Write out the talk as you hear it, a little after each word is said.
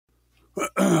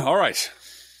All right.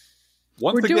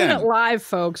 We're doing it live,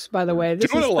 folks, by the way.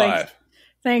 Doing it live.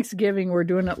 Thanksgiving, we're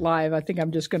doing it live. I think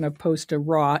I'm just going to post a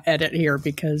raw edit here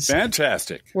because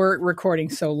fantastic. We're recording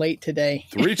so late today.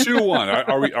 3, 2, 1.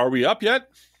 Are we up yet?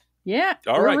 Yeah.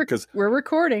 All right, because we're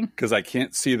recording. Because I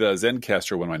can't see the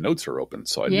Zencastr when my notes are open,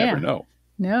 so I never know.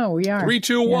 No, we are. 3,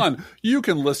 2, 1. You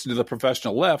can listen to The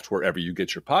Professional Left wherever you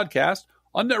get your podcast,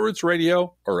 on Netroots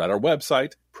Radio, or at our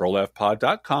website,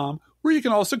 ProLeftPod.com, where you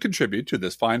can also contribute to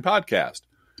this fine podcast.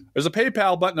 There's a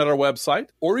PayPal button at our website,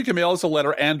 or you can mail us a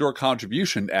letter and/or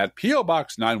contribution at P.O.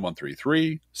 Box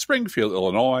 9133, Springfield,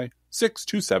 Illinois,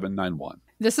 62791.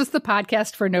 This is the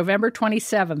podcast for November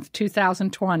 27th,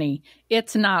 2020.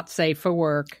 It's not safe for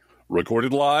work.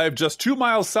 Recorded live just 2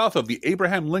 miles south of the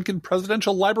Abraham Lincoln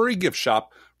Presidential Library gift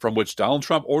shop, from which Donald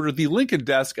Trump ordered the Lincoln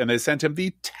desk, and they sent him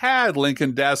the Tad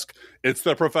Lincoln desk. It's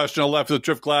the Professional Left with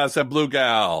Driftglass and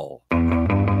Bluegal.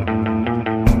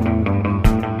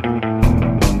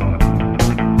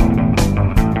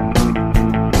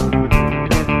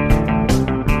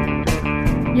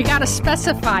 You got to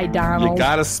specify, Donald. You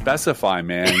got to specify,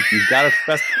 man. You got to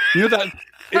specify. You know that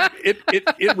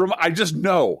I just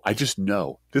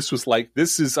know. This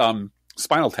is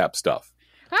Spinal Tap stuff.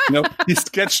 You know, he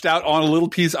sketched out on a little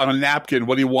piece on a napkin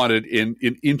what he wanted in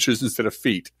inches instead of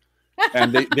feet.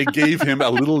 And they gave him a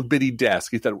little bitty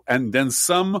desk. He said, and then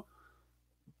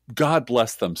God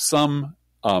bless them, some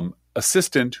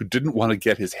assistant who didn't want to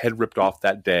get his head ripped off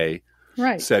that day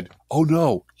said, "Oh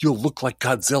no, you'll look like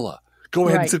Godzilla. Go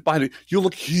ahead and sit behind it. You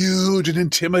look huge and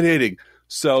intimidating."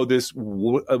 So this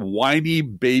whiny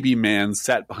baby man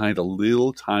sat behind a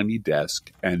little tiny desk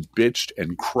and bitched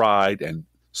and cried and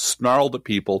snarled at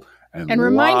people and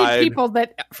reminded people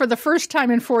that for the first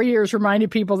time in 4 years,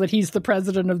 reminded people that he's the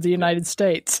president of the United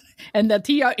States and that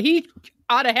he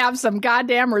ought to have some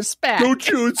goddamn respect. Don't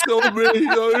you insult me.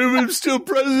 I'm still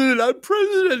president. I'm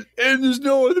president. And there's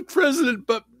no other president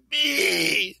but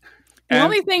me. The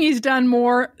only thing he's done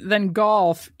more than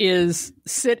golf is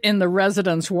sit in the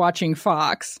residence watching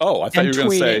Fox. Oh, I thought you were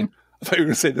going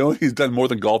to say the only thing he's done more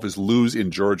than golf is lose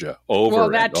in Georgia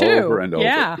over and over and over.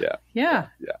 Yeah.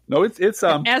 No, it's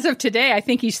as of today, I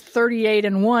think he's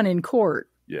 38-1 in court.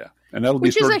 Yeah, and that'll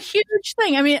which is a huge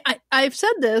thing. I mean, I've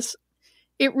said this.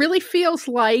 It really feels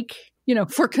like,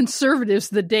 for conservatives,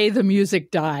 the day the music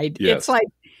died. Yes. It's like.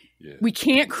 Yeah. We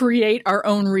can't create our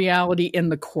own reality in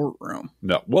the courtroom.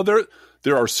 No. Well,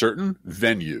 there are certain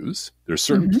venues, there's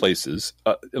certain places,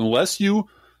 unless you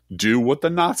do what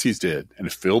the Nazis did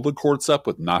and fill the courts up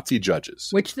with Nazi judges.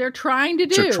 Which they're trying to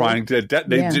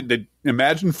do. They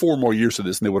imagine 4 more years of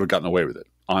this and they would have gotten away with it.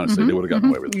 Honestly, they would have gotten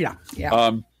away with it.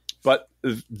 Yeah. But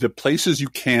the places you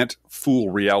can't fool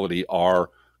reality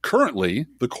are currently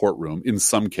the courtroom in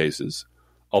some cases,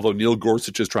 although Neil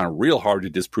Gorsuch is trying real hard to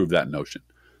disprove that notion.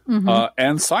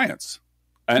 And science.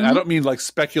 And I don't mean like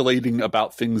speculating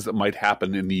about things that might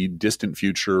happen in the distant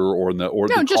future or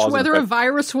just whether a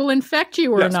virus will infect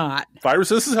you or not.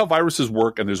 This is how viruses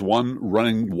work, and there's one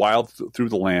running wild through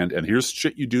the land, and here's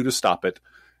shit you do to stop it,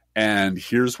 and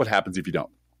here's what happens if you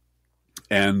don't.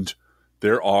 And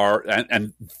there are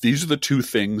and these are the two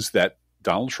things that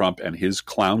Donald Trump and his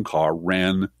clown car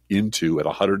ran into at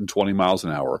 120 miles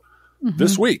an hour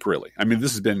this week, really. I mean,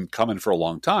 this has been coming for a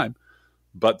long time.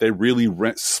 But they really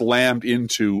slammed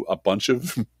into a bunch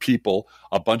of people,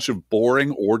 a bunch of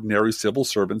boring, ordinary civil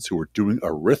servants who were doing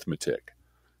arithmetic,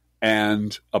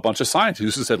 and a bunch of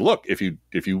scientists who said, "Look, if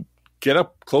you get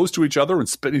up close to each other and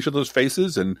spit in each other's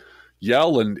faces and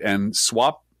yell and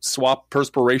swap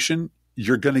perspiration,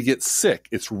 you're going to get sick.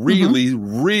 It's really,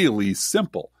 really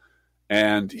simple."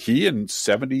 And he and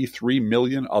 73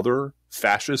 million other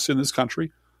fascists in this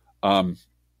country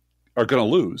are going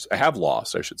to lose. Have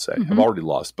lost, I should say. Have already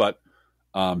lost. But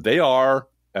they are,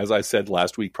 as I said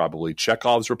last week, probably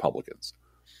Chekhov's Republicans.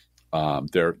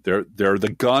 They're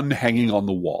the gun hanging on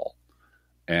the wall.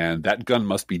 And that gun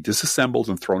must be disassembled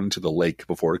and thrown into the lake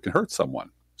before it can hurt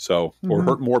someone. Or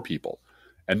hurt more people.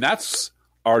 And that's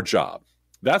our job.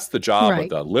 That's the job of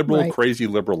the crazy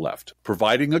liberal left.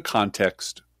 Providing a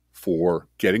context for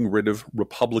getting rid of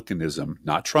republicanism,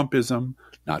 not Trumpism,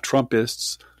 not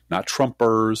Trumpists, not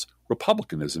Trumpers,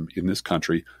 republicanism in this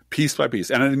country, piece by piece,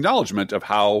 and an acknowledgement of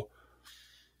how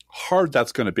hard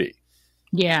that's going to be.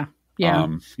 Yeah.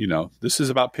 This is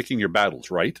about picking your battles,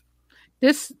 right?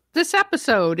 This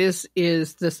episode is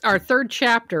this our third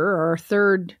chapter, our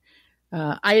third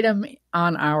item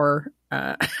on our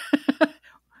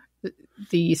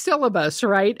the syllabus,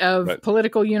 of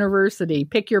Political University.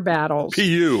 Pick your battles.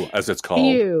 PU, as it's called.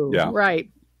 PU, right.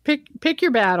 Pick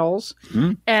your battles.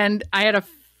 And I had a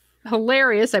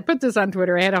hilarious. I put this on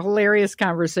Twitter. I had a hilarious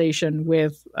conversation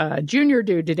with a junior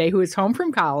dude today who is home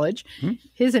from college. Mm-hmm.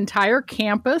 His entire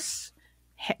campus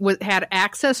had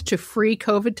access to free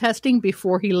COVID testing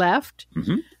before he left.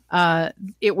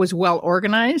 Mm-hmm. It was well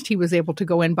organized. He was able to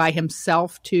go in by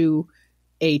himself to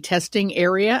a testing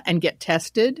area and get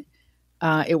tested.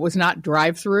 It was not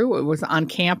drive-through. It was on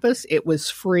campus. It was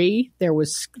free. They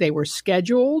were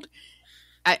scheduled.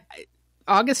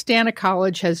 Augustana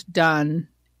College has done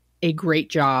a great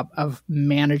job of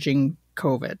managing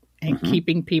COVID and mm-hmm.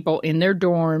 keeping people in their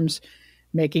dorms,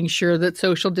 making sure that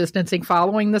social distancing,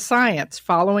 following the science,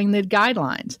 following the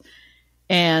guidelines.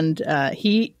 And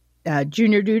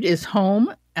junior dude is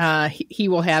home. He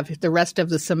will have the rest of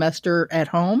the semester at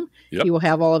home. Yep. He will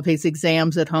have all of his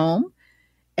exams at home.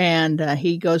 And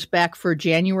he goes back for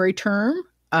January term,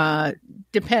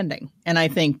 depending. And I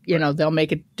think, they'll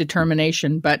make a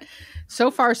determination. But so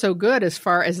far, so good as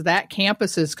far as that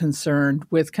campus is concerned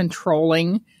with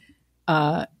controlling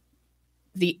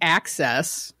the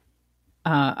access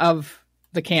of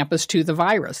the campus to the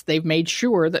virus. They've made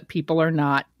sure that people are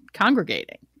not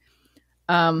congregating.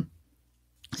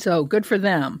 So good for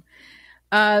them.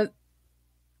 So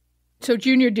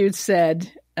Junior Dude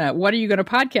said, what are you going to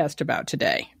podcast about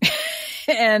today?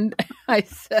 And I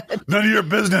said, none of your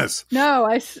business. No,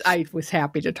 I was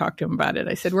happy to talk to him about it.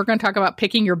 I said, we're going to talk about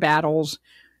picking your battles,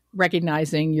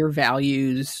 recognizing your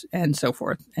values, and so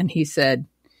forth. And he said,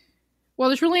 well,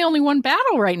 there's really only one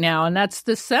battle right now, and that's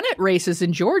the Senate races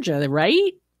in Georgia,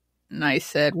 right? And I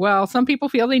said, well, some people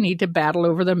feel they need to battle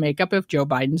over the makeup of Joe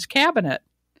Biden's cabinet.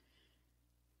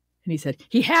 And he said,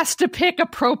 he has to pick a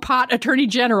pro-pot attorney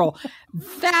general.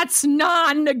 That's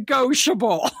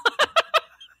non-negotiable.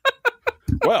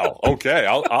 Well, okay.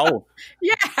 I'll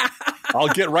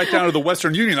get right down to the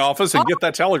Western Union office and get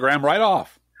that telegram right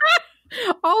off.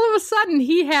 All of a sudden,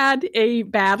 he had a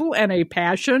battle and a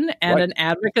passion and an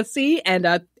advocacy and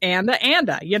a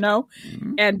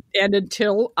mm-hmm. and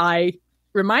until I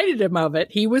reminded him of it,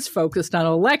 he was focused on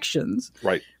elections.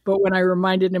 Right. But when I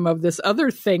reminded him of this other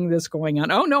thing that's going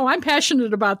on, oh no, I'm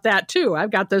passionate about that too.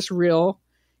 I've got this real,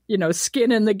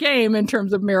 skin in the game in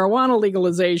terms of marijuana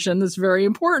legalization that's very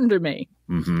important to me.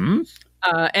 Mm-hmm.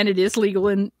 And it is legal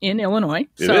in Illinois.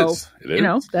 It is.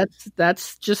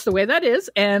 That's just the way that is.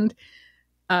 And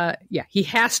he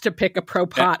has to pick a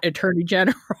pro-pot attorney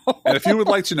general. And if you would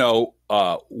like to know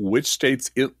which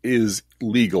states it is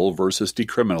legal versus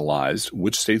decriminalized,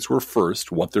 which states were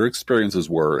first, what their experiences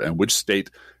were, and which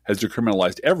state has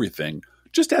decriminalized everything,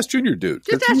 just ask Junior Dude.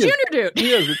 Just ask Junior Dude.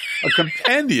 He has a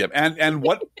compendium and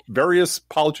what various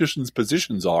politicians'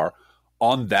 positions are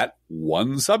on that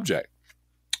one subject.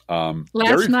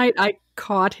 Last night I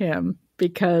caught him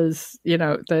because,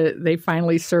 they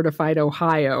finally certified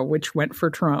Ohio, which went for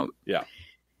Trump. Yeah.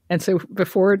 And so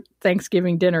before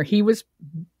Thanksgiving dinner, he was,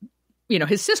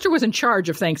 his sister was in charge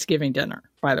of Thanksgiving dinner,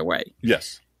 by the way.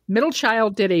 Yes. Middle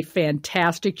child did a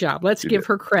fantastic job. Let's give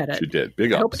her credit. She did.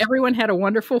 Big ups. I hope everyone had a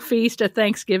wonderful feast at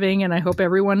Thanksgiving, and I hope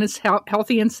everyone is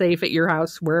healthy and safe at your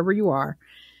house, wherever you are.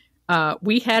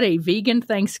 We had a vegan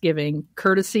Thanksgiving,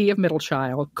 courtesy of Middle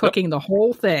Child, cooking the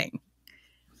whole thing.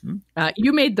 Mm-hmm.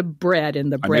 You made the bread in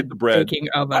the baking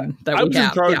oven. I was in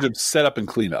charge of set up and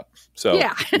clean up. So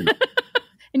yeah,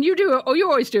 and you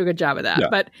always do a good job of that. Yeah,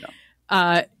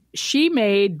 but she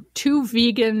made 2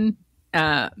 vegan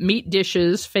meat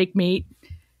dishes, fake meat,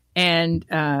 and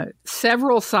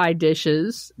several side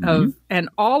dishes and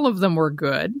all of them were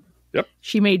good. Yep.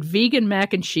 She made vegan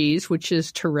mac and cheese, which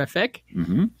is terrific.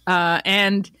 Mm-hmm.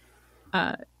 And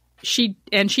she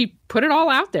put it all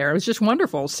out there. It was just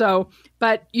wonderful. So,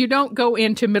 but you don't go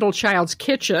into Middle Child's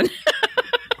kitchen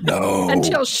no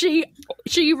until she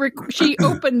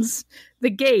opens the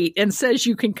gate and says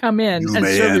you can come in and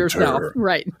serve yourself.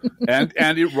 Right.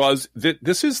 and it was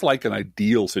this is like an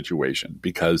ideal situation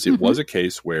because it was a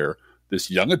case where this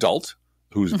young adult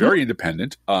who's very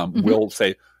independent will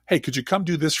say, hey, could you come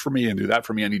do this for me and do that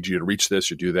for me? I need you to reach this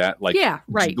or do that. Like, yeah,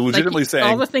 right. Legitimately saying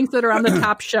all the things that are on the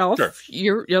top shelf. Sure.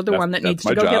 You're the one that needs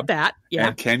to go get that. Yeah.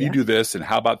 And can you do this? And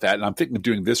how about that? And I'm thinking of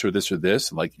doing this or this or this.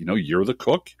 And like, you're the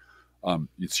cook.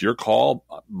 It's your call.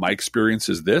 My experience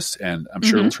is this, and I'm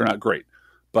sure it'll turn out great.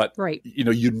 But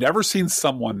you've never seen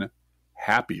someone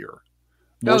happier,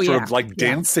 more sort of like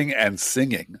dancing and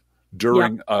singing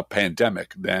during a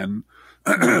pandemic than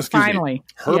finally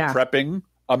her prepping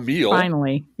a meal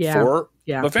for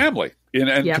the family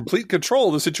and complete control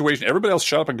of the situation. Everybody else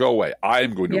shut up and go away.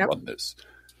 I'm going to run this.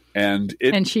 And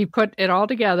she put it all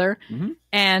together. Mm-hmm.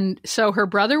 And so her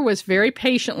brother was very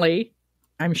patiently,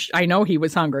 I know he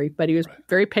was hungry, but he was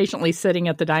very patiently sitting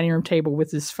at the dining room table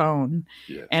with his phone.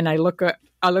 Yeah. And I look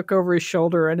I look over his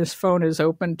shoulder and his phone is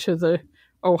open to the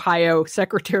Ohio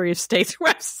Secretary of State's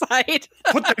website.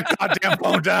 Put that goddamn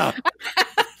phone down.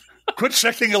 Quit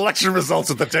checking election results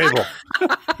at the table.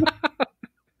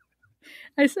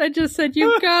 I just said,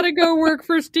 you've got to go work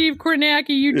for Steve Kornacki.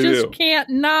 You just can't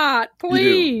not.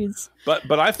 Please.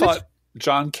 But I thought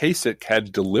John Kasich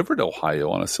had delivered Ohio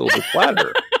on a silver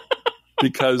platter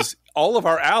because all of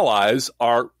our allies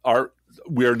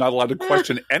we are not allowed to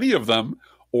question any of them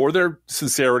or their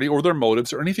sincerity or their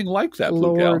motives or anything like that,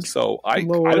 Bluegal. So I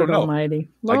don't know. Almighty.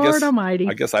 Lord Almighty.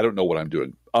 I guess I don't know what I'm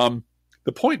doing.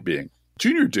 The point being,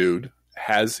 Junior Dude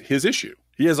has his issue.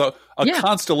 He has a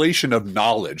constellation of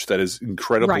knowledge that is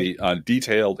incredibly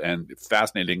detailed and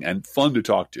fascinating and fun to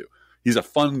talk to. He's a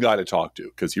fun guy to talk to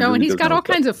because and he's got all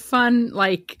kinds of fun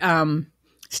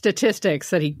statistics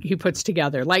that he puts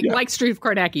together, like Steve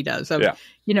Kornacki does.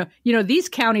 These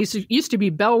counties used to be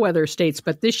bellwether states,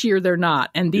 but this year they're not,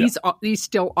 and these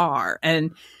still are.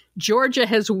 And Georgia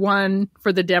has won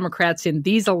for the Democrats in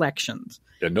these elections.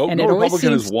 Yeah, no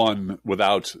Republican has won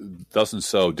without thus and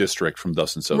so district from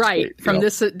thus and so state. From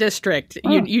this district.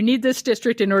 You need this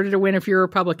district in order to win if you're a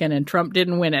Republican, and Trump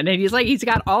didn't win it. And he's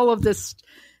got all of this,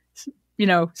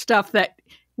 stuff that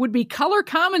would be color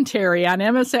commentary on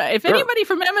MSNBC. If anybody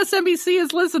from MSNBC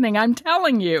is listening, I'm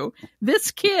telling you, this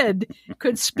kid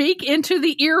could speak into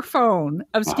the earphone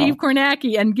of Steve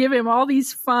Kornacki and give him all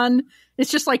these fun. It's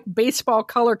just like baseball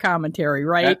color commentary,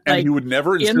 right? And he would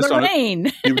never insist on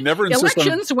rain. He would never insist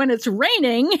elections when it's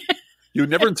raining. He would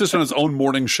never insist on his own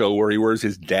morning show where he wears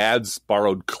his dad's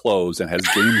borrowed clothes and has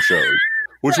game shows,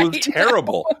 which was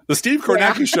terrible. The Steve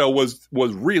Kornacki show was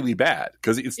really bad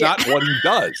because it's not what he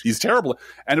does. He's terrible,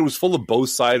 and it was full of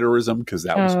Both-Siderism because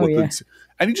that was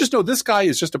and you just know this guy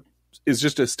is just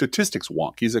a statistics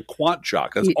wonk. He's a quant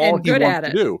jock. That's all he wants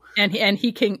to do. And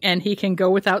he can go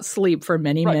without sleep for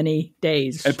many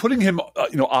days. And putting him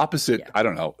opposite, I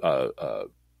don't know,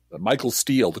 Michael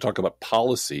Steele to talk about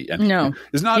policy and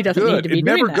is not good. It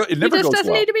never goes well. He just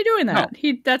doesn't need to be doing that.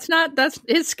 No. That's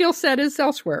his skill set is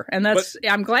elsewhere, and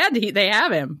I'm glad they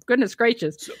have him. Goodness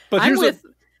gracious!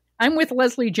 I'm with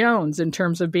Leslie Jones in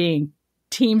terms of being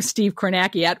Team Steve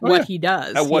Kornacki at what he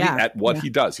does. At what he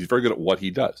does. He's very good at what he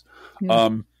does.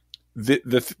 Yeah.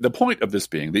 The point of this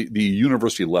being the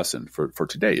university lesson for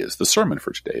today is the sermon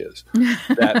for today is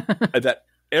that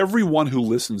everyone who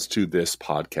listens to this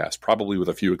podcast, probably with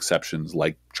a few exceptions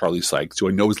like Charlie Sykes, who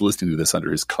I know is listening to this under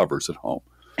his covers at home,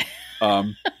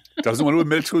 doesn't want to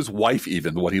admit it to his wife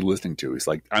even what he's listening to. He's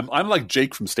like, I'm like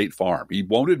Jake from State Farm. He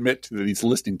won't admit that he's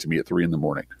listening to me at 3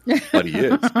 a.m, but he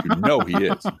is. He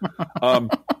is.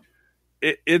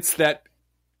 It's that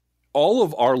all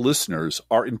of our listeners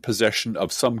are in possession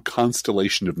of some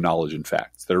constellation of knowledge and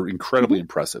facts that are incredibly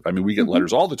impressive. I mean, we get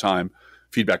letters all the time,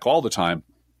 feedback all the time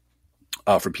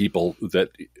from people that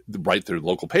write their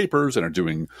local papers and are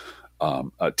doing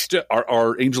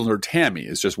our angel nerd Tammy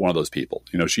is just one of those people.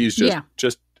 She's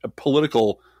just a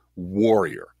political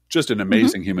warrior, just an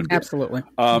amazing human being. Absolutely.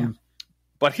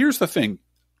 But here's the thing.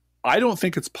 I don't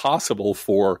think it's possible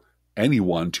for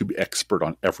anyone to be expert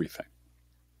on everything.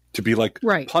 To be like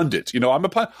pundit.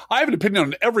 I have an opinion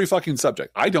on every fucking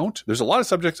subject. I don't. There's a lot of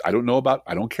subjects I don't know about,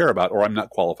 I don't care about, or I'm not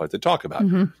qualified to talk about.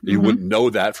 You wouldn't know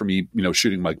that from me,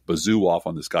 shooting my bazoo off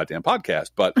on this goddamn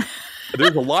podcast. But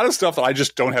there's a lot of stuff that I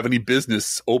just don't have any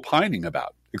business opining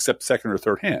about, except second or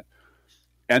third hand.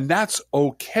 And that's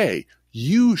okay.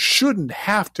 You shouldn't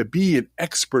have to be an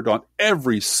expert on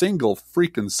every single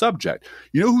freaking subject.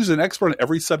 You know who's an expert on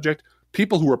every subject?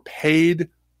 People who are paid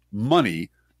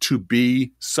money to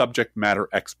be subject matter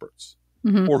experts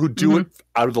or who do it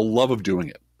out of the love of doing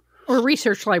it. Or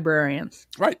research librarians.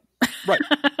 Right.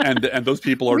 And those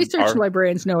people are... Research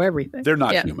librarians know everything. They're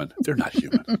not human. They're not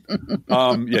human.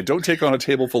 Don't take on a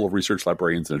table full of research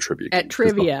librarians in a trivia game. At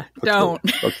trivia. Don't.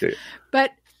 Okay.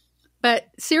 But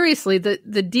seriously,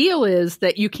 the deal is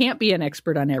that you can't be an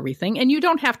expert on everything, and you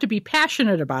don't have to be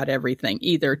passionate about everything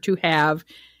either to have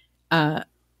a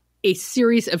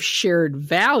series of shared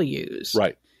values.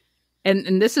 Right.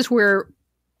 And this is where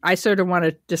I sort of want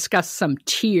to discuss some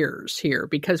tiers here,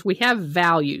 because we have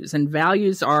values, and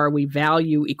values are, we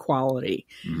value equality.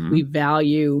 We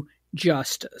value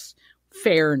justice,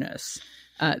 fairness,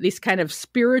 these kind of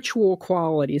spiritual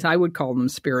qualities. I would call them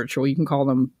spiritual. You can call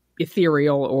them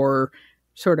ethereal or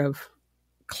sort of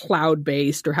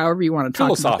cloud-based or however you want to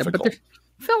talk about them. But they're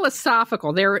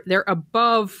philosophical. They're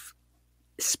above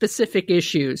specific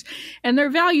issues, and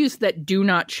they're values that do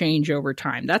not change over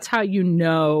time. That's how you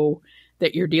know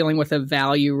that you're dealing with a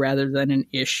value rather than an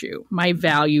issue. My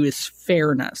value is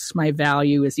fairness. My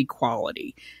value is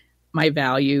equality. My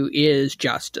value is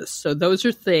justice. So those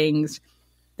are things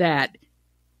that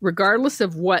regardless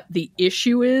of what the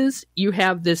issue is, you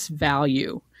have this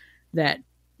value that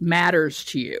matters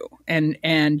to you,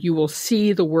 and you will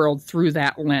see the world through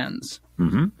that lens.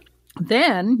 Mm-hmm.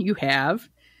 Then you have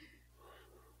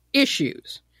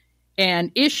issues.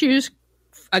 And issues,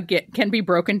 again, can be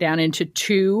broken down into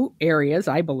two areas,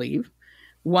 I believe.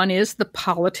 One is the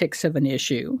politics of an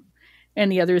issue,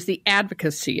 and the other is the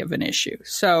advocacy of an issue.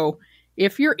 So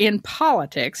if you're in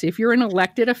politics, if you're an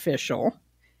elected official,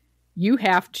 you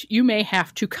may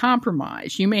have to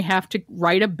compromise. You may have to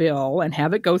write a bill and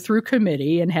have it go through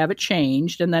committee and have it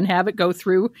changed, and then have it go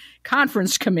through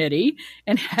conference committee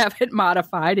and have it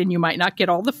modified, and you might not get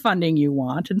all the funding you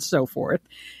want and so forth.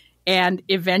 And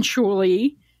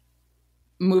eventually,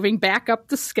 moving back up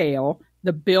the scale,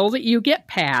 the bill that you get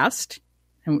passed,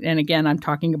 and again, I'm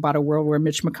talking about a world where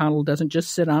Mitch McConnell doesn't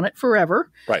just sit on it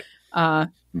forever. Right.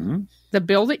 The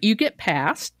bill that you get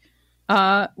passed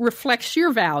reflects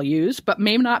your values, but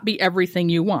may not be everything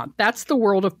you want. That's the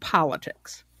world of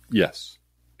politics. Yes.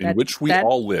 In which we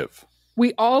all live.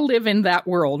 We all live in that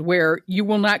world where you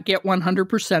will not get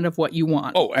 100% of what you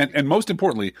want. Oh, and most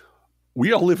importantly,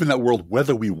 we all live in that world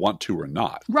whether we want to or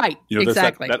not. Right.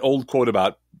 Exactly. That old quote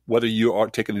about whether you are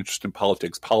taking an interest in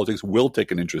politics, politics will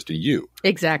take an interest in you.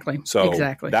 Exactly. So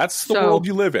that's the world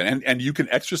you live in. And you can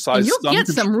exercise and you'll get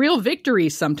some real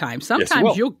victories sometimes.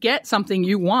 Sometimes you'll get something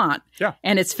you want. Yeah.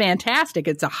 And it's fantastic.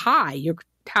 It's a high.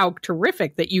 How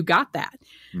terrific that you got that.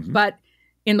 Mm-hmm. But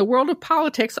in the world of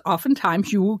politics,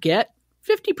 oftentimes you will get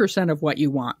 50% of what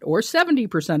you want, or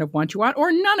 70% of what you want,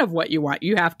 or none of what you want.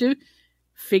 You have to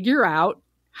figure out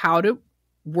how to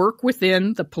work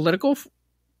within the political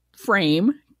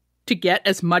frame to get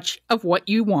as much of what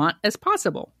you want as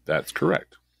possible. That's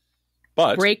correct.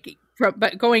 But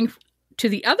going to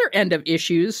the other end of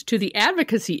issues, to the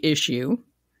advocacy issue,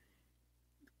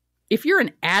 if you're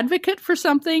an advocate for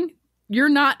something, you're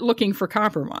not looking for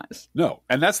compromise. No,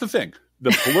 and that's the thing.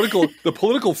 The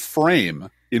political frame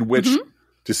in which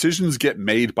decisions get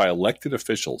made by elected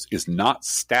officials is not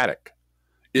static.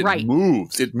 It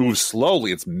moves. It moves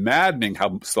slowly. It's maddening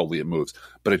how slowly it moves.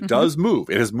 But it does move.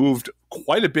 It has moved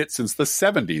quite a bit since the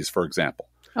 70s, for example.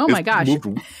 Oh, my gosh. It's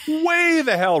moved way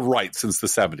the hell right since the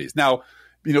 70s. Now,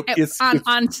 it's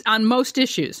on most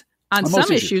issues. On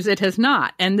some issues, it has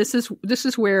not. And this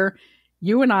is where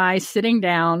you and I sitting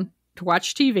down to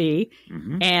watch TV,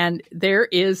 and there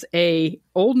is a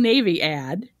Old Navy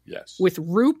ad with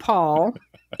RuPaul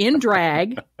in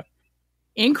drag,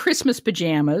 in Christmas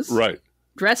pajamas. Right.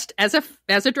 Dressed as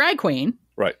a drag queen,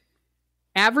 right?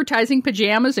 Advertising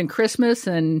pajamas and Christmas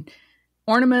and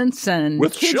ornaments, and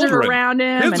with kids children. are around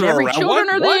him, and every children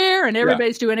are there, and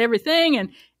everybody's doing everything,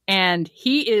 and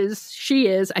she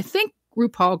is. I think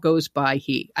RuPaul goes by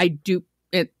he. I do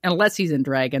it unless he's in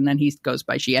drag, and then he goes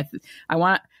by she.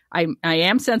 I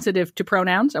am sensitive to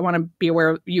pronouns. I want to be aware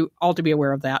of you all to be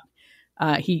aware of that.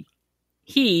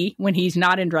 He when he's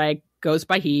not in drag goes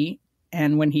by he,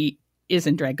 and when he is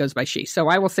in drag goes by she. So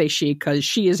I will say she because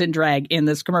she is in drag in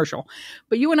this commercial.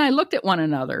 But you and I looked at one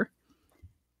another,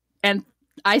 and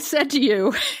I said to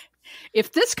you,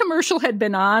 if this commercial had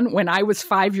been on when I was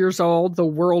 5 years old, the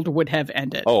world would have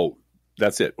ended. Oh,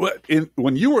 that's it.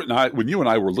 When you and I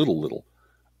were little,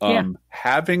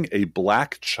 having a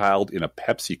black child in a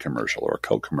Pepsi commercial or a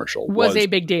Coke commercial was a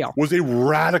big deal. Was a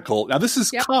radical. Now this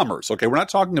is commerce, okay? We're not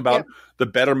talking about the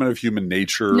betterment of human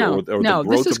nature or the growth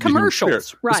this is of the human commercials,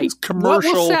 spirit. right? This is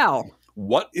commercial. What will sell?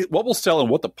 What will sell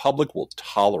and what the public will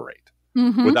tolerate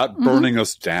without burning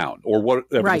us down, or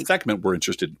whatever the segment we're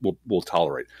interested will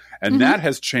tolerate, and that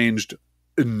has changed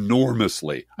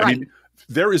enormously. Right. I mean,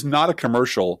 there is not a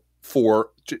commercial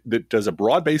that does a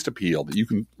broad-based appeal that you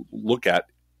can look at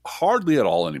hardly at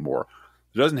all anymore.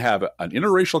 It doesn't have an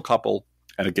interracial couple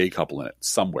and a gay couple in it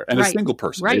somewhere, and a single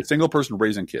person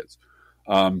raising kids.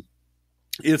 That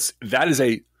is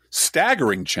a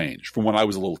staggering change from when I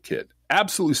was a little kid.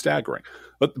 Absolutely staggering.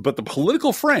 But the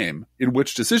political frame in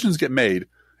which decisions get made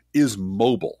is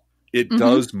mobile. It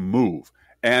does move,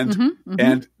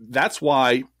 and that's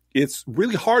why it's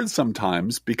really hard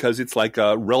sometimes, because it's like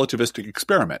a relativistic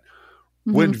experiment.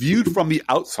 When viewed from the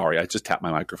outside, I just tapped my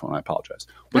microphone. I apologize.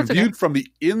 When viewed from the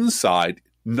inside,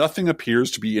 nothing appears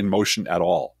to be in motion at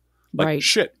all. Like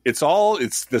shit, it's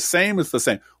the same. It's the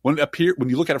same. When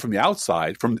you look at it from the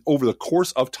outside, from over the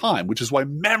course of time, which is why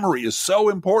memory is so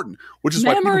important. Which is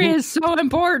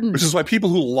why people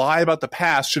who lie about the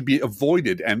past should be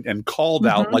avoided and called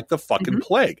out like the fucking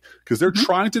plague, because they're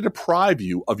trying to deprive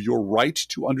you of your right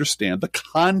to understand the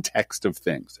context of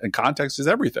things, and context is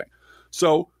everything.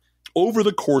 So over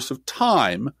the course of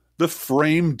time, the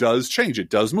frame does change. It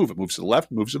does move. It moves to the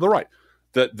left, moves to the right.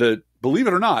 believe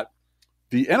it or not,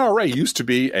 the NRA used to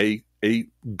be a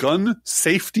gun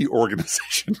safety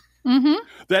organization.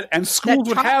 And schools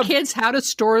would have kids how to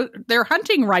store their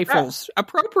hunting rifles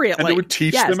appropriately. And they would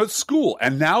teach them at school.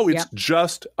 And now it's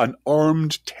just an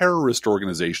armed terrorist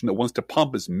organization that wants to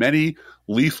pump as many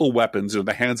lethal weapons into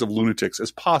the hands of lunatics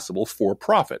as possible for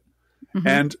profit.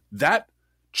 And that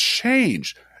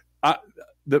changed.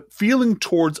 The feeling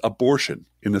towards abortion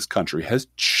in this country has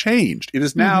changed. It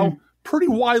is now pretty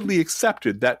widely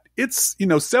accepted that it's,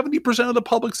 70% of the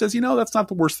public says, that's not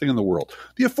the worst thing in the world.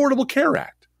 The Affordable Care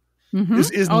Act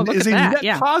is a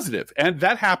net positive. And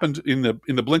that happened in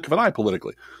the blink of an eye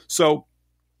politically. So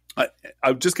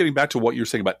I'm just getting back to what you're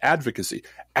saying about advocacy.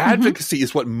 Advocacy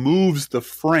is what moves the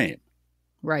frame.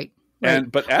 Right.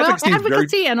 But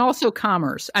advocacy and also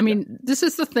commerce. I mean, this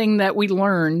is the thing that we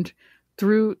learned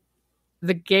through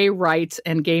the gay rights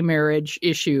and gay marriage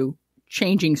issue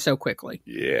changing so quickly.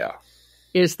 Yeah.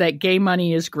 Is that gay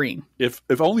money is green. If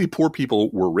only poor people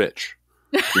were rich,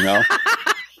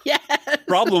 Yes.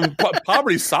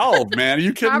 Poverty solved, man. Are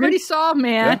you kidding me? Poverty solved,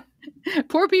 man. Yeah.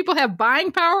 Poor people have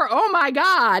buying power. Oh my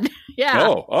God. Yeah.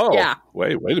 Oh. Yeah.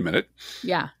 Wait a minute.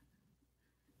 Yeah.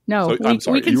 No,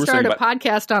 so we can start a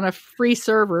podcast on a free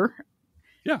server.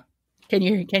 Yeah. Can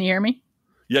you hear me?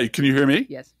 Yeah. Can you hear me?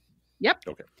 Yes. Yep.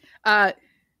 Okay.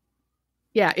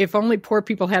 Yeah. If only poor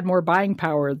people had more buying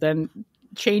power, then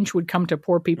change would come to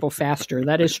poor people faster.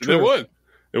 That is true.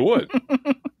 It would.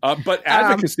 But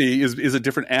advocacy is a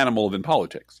different animal than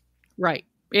politics. Right.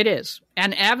 It is.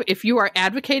 And if you are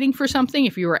advocating for something,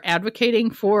 if you are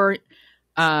advocating for,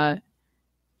 clean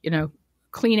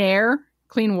air,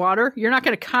 clean water, you're not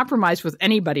going to compromise with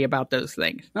anybody about those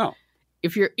things. No.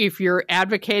 If you're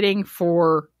advocating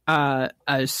for a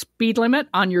speed limit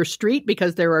on your street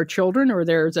because there are children or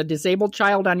there's a disabled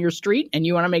child on your street and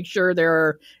you want to make sure there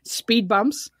are speed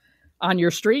bumps on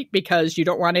your street because you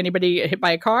don't want anybody hit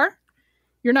by a car,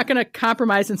 you're not going to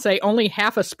compromise and say only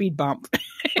half a speed bump.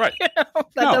 Right.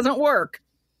 That doesn't work.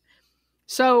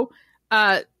 So,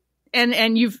 I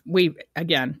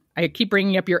keep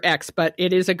bringing up your ex, but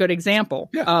it is a good example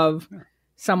of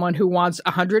someone who wants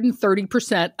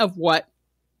 130% of what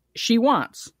she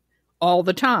wants all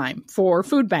the time for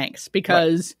food banks,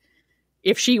 because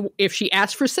if she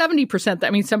asks for 70%,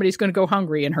 that means somebody's going to go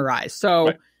hungry in her eyes.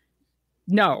 So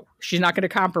no, she's not going to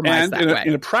compromise that way.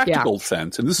 In a practical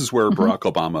sense, and this is where Barack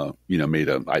Obama, made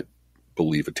I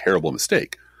believe, a terrible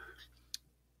mistake.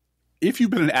 If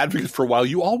you've been an advocate for a while,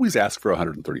 you always ask for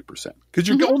 130% because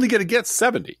you're only going to get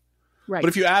 70. Right. But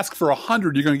if you ask for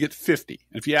 100, you're going to get 50.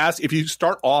 And if you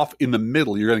start off in the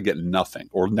middle, you're going to get nothing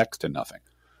or next to nothing,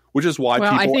 which is why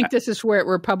I think this is where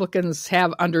Republicans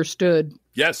have understood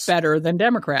better than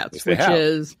Democrats, which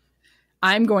is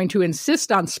I'm going to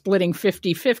insist on splitting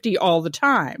 50-50 all the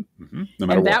time. No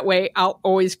matter and that way I'll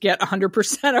always get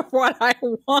 100% of what I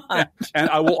want. Yeah. And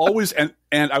I will always, and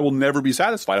I will never be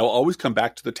satisfied. I'll always come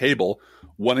back to the table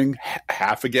wanting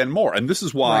half again more. And this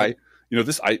is why,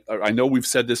 I know we've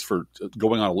said this for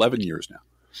going on 11 years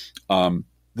now.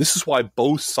 This is why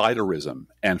both-siderism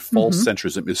and false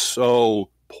centrism is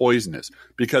so poisonous,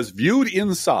 because viewed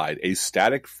inside a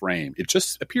static frame, it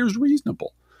just appears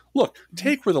reasonable. Look,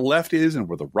 take where the left is and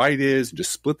where the right is and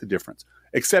just split the difference.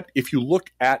 Except if you look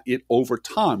at it over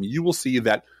time, you will see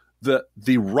that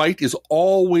the right is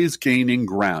always gaining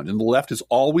ground and the left is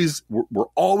always, we're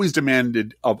always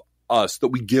demanded of us that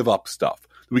we give up stuff,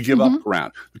 that we give up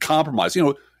ground, we compromise.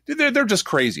 They're just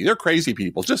crazy. They're crazy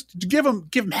people. Just give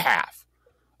them half.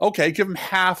 Okay, give them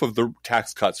half of the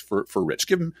tax cuts for rich.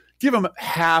 Give them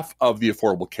half of the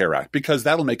Affordable Care Act because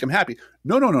that'll make them happy.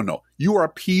 No. You are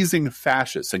appeasing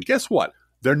fascists. And guess what?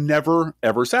 They're never,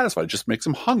 ever satisfied. It just makes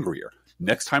them hungrier.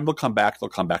 Next time they'll come back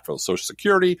for Social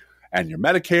Security and your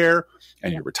Medicare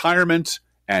and your retirement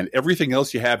and everything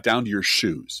else you have down to your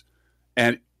shoes.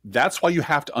 And that's why you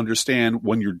have to understand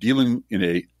when you're dealing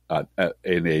in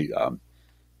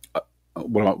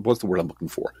what's the word I'm looking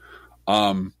for?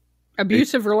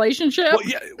 Abusive relationship? Well,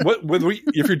 yeah.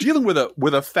 If you're dealing with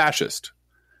a fascist,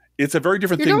 it's a very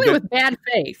different thing. You're dealing with bad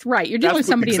faith, right? You're dealing with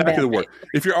somebody in bad faith.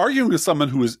 If you're arguing with someone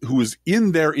who is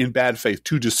in there in bad faith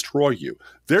to destroy you,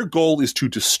 their goal is to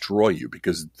destroy you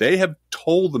because they have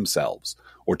told themselves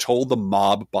or told the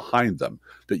mob behind them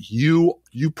that you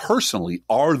personally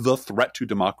are the threat to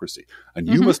democracy, and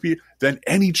you must be. Then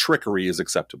any trickery is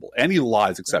acceptable, any lie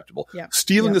is acceptable. Yeah.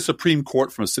 Stealing the Supreme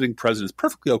Court from a sitting president is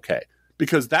perfectly okay.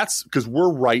 Because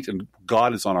we're right and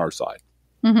God is on our side.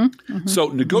 So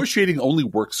negotiating only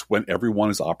works when everyone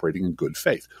is operating in good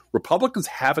faith. Republicans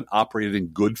haven't operated in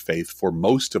good faith for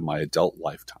most of my adult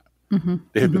lifetime.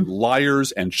 They have been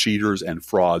liars and cheaters and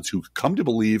frauds who come to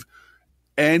believe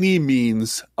any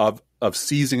means of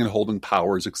seizing and holding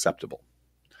power is acceptable.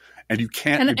 And you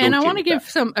can't. And I want to give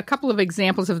a couple of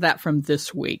examples of that from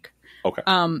this week. Okay.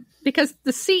 Because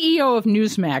the CEO of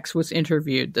Newsmax was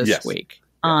interviewed this week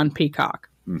on Peacock.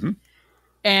 Mm-hmm.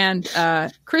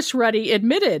 And Chris Ruddy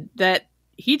admitted that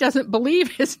he doesn't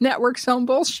believe his network's own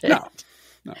bullshit. No.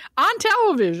 On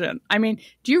television. I mean,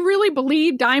 do you really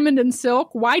believe Diamond and Silk?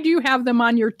 Why do you have them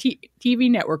on your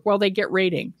TV network? Well, they get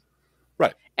ratings.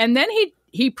 Right. And then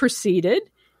he proceeded,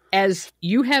 as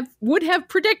you would have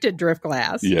predicted,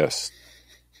 Driftglass. Yes.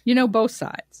 Both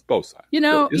sides. Both sides.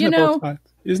 Isn't it both sides?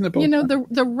 Isn't it both sides?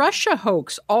 The Russia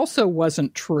hoax also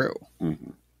wasn't true.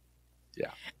 Mm-hmm.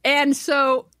 Yeah. And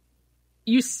so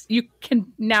you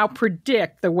can now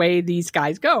predict the way these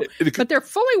guys go. But they're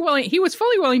fully willing. He was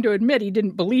fully willing to admit he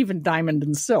didn't believe in Diamond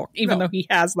and Silk, even though he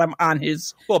has them on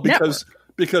his network.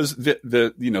 Because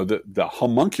the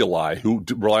homunculi who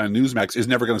rely on Newsmax is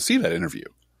never going to see that interview.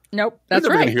 Nope, that's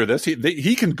never right. Going to hear this.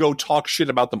 He can go talk shit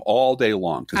about them all day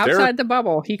long. Outside the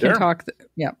bubble, he can talk.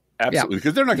 Absolutely,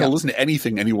 because they're not going to listen to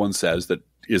anything anyone says that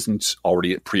isn't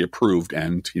already pre-approved,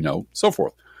 and so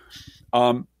forth.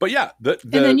 But yeah, and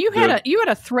then you had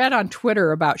a thread on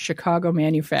Twitter about Chicago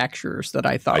manufacturers that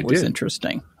I thought was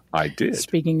interesting. I did.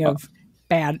 Speaking of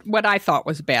what I thought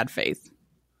was bad faith.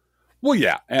 Well,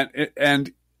 yeah,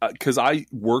 and because I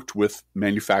worked with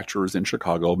manufacturers in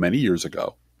Chicago many years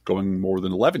ago, going more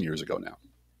than 11 years ago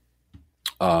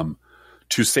now,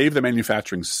 to save the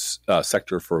manufacturing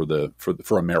sector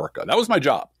for America. That was my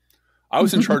job. I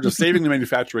was in charge of saving the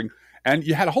manufacturing, and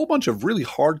you had a whole bunch of really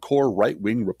hardcore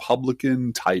right-wing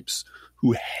Republican types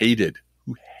who hated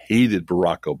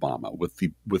Barack Obama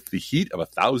with the heat of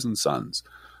 1,000 suns,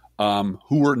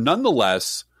 who were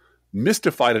nonetheless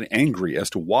mystified and angry as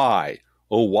to why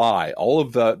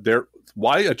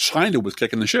China was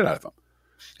kicking the shit out of them.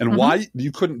 And why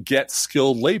you couldn't get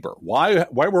skilled labor? Why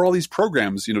were all these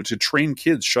programs, to train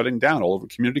kids shutting down? All over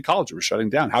community colleges were shutting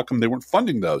down. How come they weren't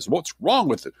funding those? What's wrong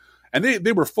with it? And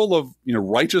they were full of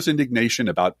righteous indignation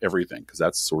about everything, because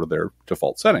that's sort of their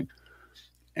default setting.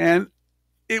 And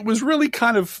it was really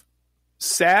kind of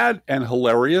sad and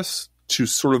hilarious to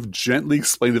sort of gently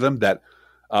explain to them that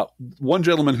one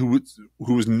gentleman who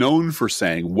was known for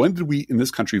saying, "When did we in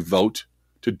this country vote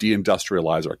to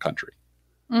deindustrialize our country?"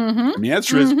 Mm-hmm. And the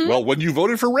answer is, well, when you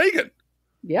voted for Reagan.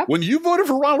 Yep. When you voted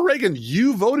for Ronald Reagan,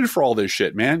 you voted for all this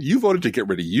shit, man. You voted to get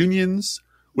rid of unions,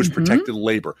 which protected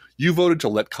labor. You voted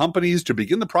to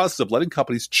begin the process of letting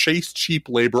companies chase cheap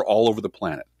labor all over the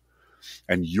planet.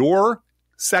 And your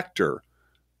sector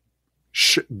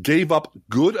gave up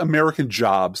good American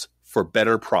jobs for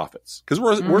better profits, because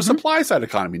we're a supply side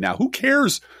economy now. Who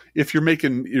cares if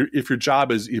your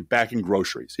job is bagging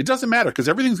groceries? It doesn't matter, because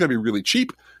everything's going to be really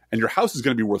cheap, and your house is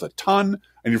going to be worth a ton,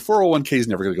 and your 401k is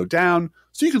never going to go down,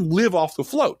 so you can live off the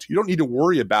float. You don't need to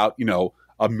worry about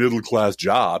a middle class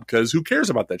job, because who cares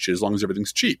about that shit as long as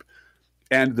everything's cheap.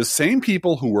 And the same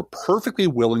people who were perfectly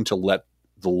willing to let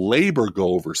the labor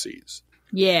go overseas,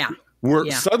 were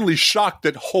suddenly shocked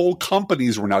that whole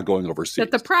companies were now going overseas. That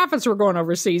the profits were going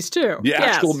overseas too. The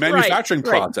actual manufacturing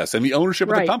process and the ownership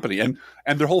of the company. And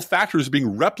their whole factories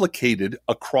being replicated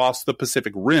across the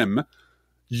Pacific Rim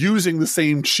using the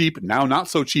same cheap, now not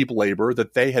so cheap labor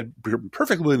that they had been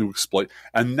perfectly willing to exploit.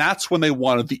 And that's when they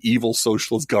wanted the evil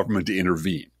socialist government to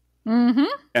intervene. Mm-hmm.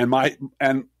 And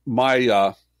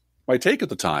my take at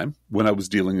the time, when I was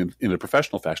dealing in a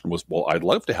professional fashion, was, well, I'd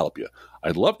love to help you.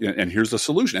 And here's the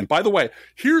solution. And by the way,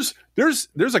 there's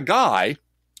a guy.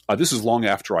 This is long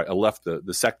after I left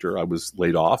the sector. I was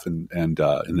laid off and in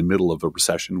the middle of a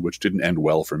recession, which didn't end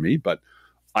well for me. But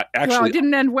it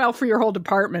didn't end well for your whole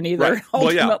department either. Right.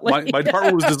 Well, yeah, my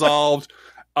department was dissolved.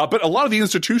 But a lot of the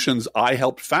institutions I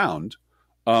helped found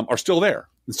are still there,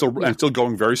 and still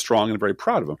going very strong, and I'm very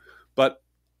proud of them. But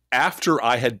after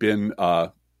I had been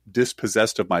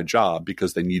dispossessed of my job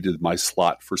because they needed my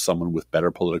slot for someone with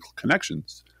better political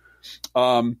connections,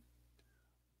 I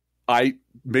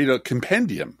made a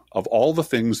compendium of all the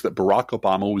things that Barack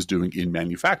Obama was doing in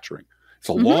manufacturing. It's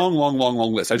a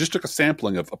long list. I just took a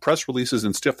sampling of press releases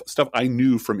and stuff I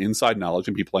knew from inside knowledge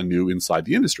and people I knew inside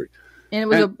the industry. And it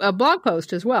was a blog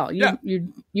post as well.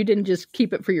 You didn't just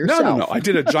keep it for yourself. No. I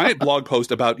did a giant blog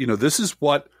post about, this is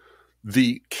what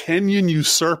the Kenyan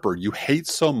usurper you hate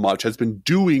so much has been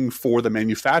doing for the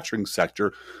manufacturing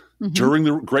sector during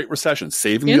the Great Recession,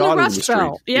 saving the auto industry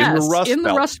in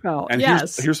the Rust Belt. And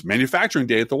here's Manufacturing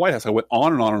Day at the White House. I went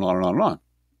on and on and on and on and on.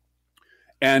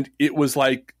 And it was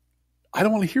like, I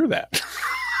don't want to hear that.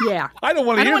 Yeah. I don't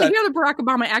want to hear that. I don't want to hear that Barack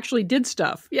Obama actually did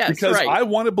stuff. Yes, because I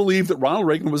want to believe that Ronald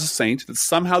Reagan was a saint, that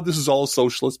somehow this is all a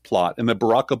socialist plot, and that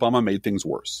Barack Obama made things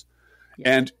worse.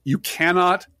 And you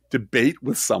cannot debate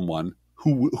with someone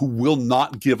who will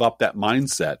not give up that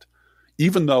mindset,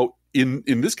 even though in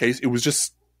this case it was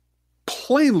just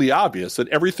plainly obvious that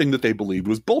everything that they believed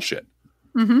was bullshit.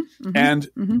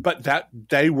 But that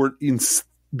they were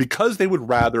because they would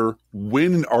rather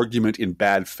win an argument in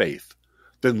bad faith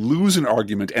than lose an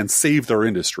argument and save their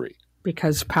industry.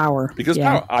 Because power.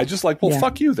 Power. I just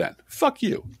fuck you then. Fuck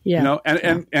you. Yeah.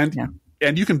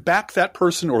 And you can back that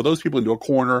person or those people into a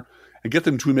corner and get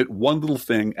them to admit one little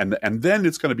thing, and then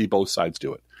it's going to be both sides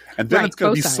do it. And then it's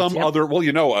going to be some other,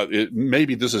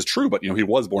 maybe this is true, but, he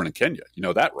was born in Kenya. You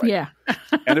know that, right? Yeah.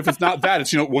 And if it's not that,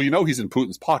 it's, he's in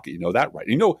Putin's pocket. You know that, right?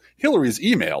 Hillary's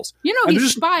emails. He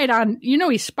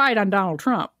spied on Donald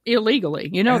Trump illegally.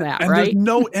 You know that, right? There's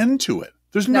no end to it.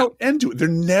 There's no end to it. They're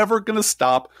never going to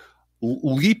stop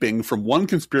leaping from one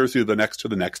conspiracy to the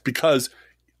next, because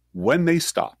when they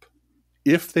stop,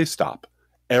 if they stop,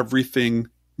 everything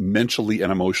mentally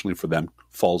and emotionally for them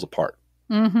falls apart.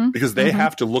 Because they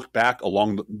have to look back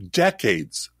along the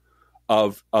decades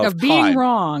of being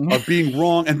wrong, and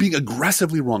being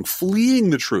aggressively wrong, fleeing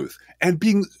the truth, and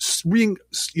being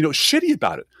shitty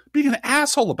about it, being an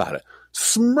asshole about it,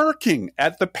 smirking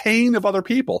at the pain of other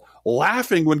people,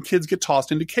 laughing when kids get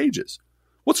tossed into cages.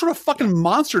 What sort of fucking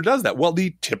monster does that? Well,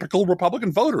 the typical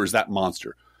Republican voter is that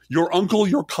monster. Your uncle,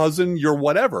 your cousin, your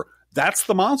whatever. That's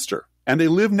the monster. And they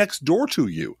live next door to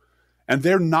you. And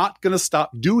they're not going to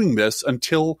stop doing this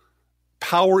until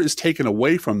power is taken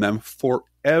away from them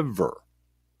forever.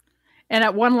 And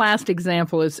at one last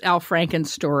example is Al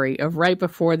Franken's story of right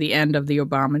before the end of the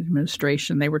Obama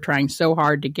administration. They were trying so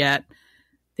hard to get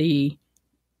the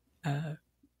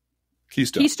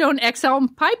Keystone XL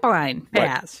pipeline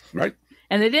passed. Right.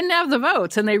 And they didn't have the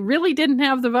votes, and they really didn't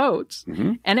have the votes.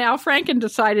 And Al Franken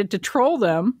decided to troll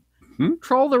them,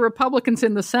 troll the Republicans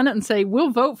in the Senate and say,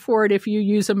 we'll vote for it if you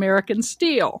use American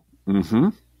steel.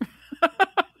 It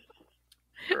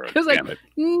was like,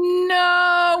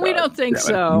 no, we don't think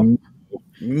so.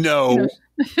 No.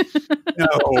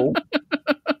 No.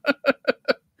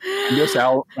 Yes,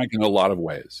 Al Franken in a lot of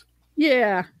ways.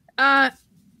 Yeah.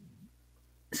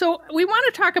 So we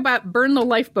want to talk about Burn the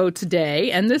Lifeboats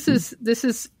Day, and this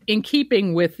is in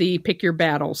keeping with the Pick Your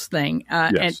Battles thing,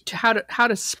 and how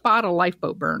to spot a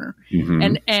lifeboat burner,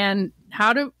 and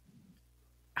how to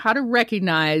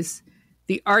recognize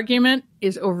the argument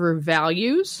is over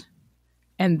values,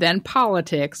 and then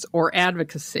politics or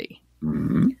advocacy.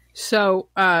 So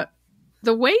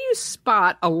the way you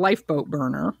spot a lifeboat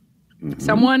burner,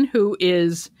 someone who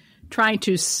is trying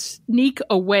to sneak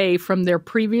away from their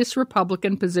previous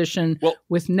Republican position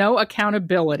with no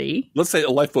accountability. Let's say a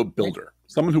lifeboat builder,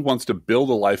 someone who wants to build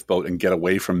a lifeboat and get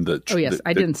away from the...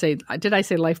 didn't say... Did I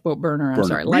say lifeboat burner? I'm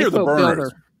sorry. We lifeboat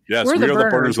builder. Yes, we're the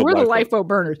burners. We're the lifeboat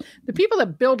burners. The people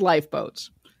that build lifeboats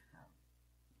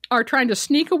are trying to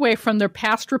sneak away from their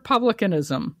past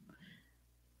Republicanism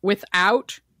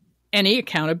without any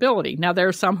accountability. Now, there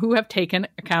are some who have taken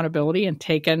accountability and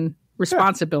taken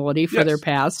responsibility for their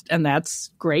past, and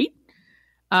that's great.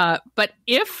 But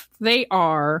if their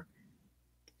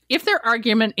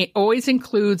argument always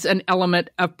includes an element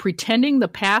of pretending the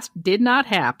past did not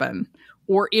happen,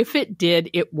 or if it did,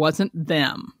 it wasn't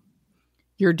them,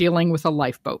 you're dealing with a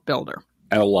lifeboat builder.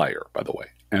 And a liar, by the way.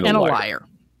 And a liar.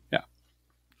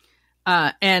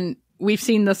 Yeah. And we've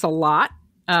seen this a lot.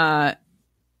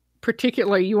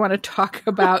 Particularly, you want to talk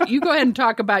about, you go ahead and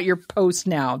talk about your post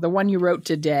now, the one you wrote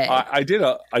today. I did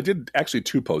actually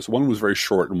two posts. One was very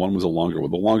short and one was a longer one.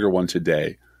 The longer one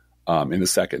today, in a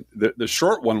second. The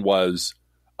short one was,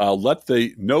 let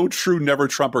the no true never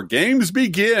Trumper games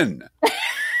begin.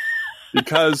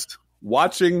 Because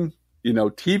watching,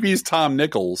 TV's Tom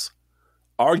Nichols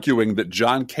arguing that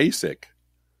John Kasich,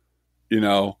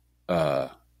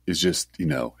 is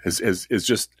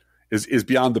just, is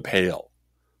beyond the pale.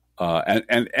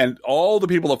 And all the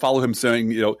people that follow him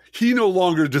saying, he no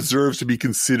longer deserves to be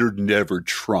considered never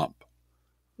Trump.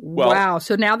 Well, wow.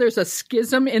 So now there's a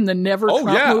schism in the never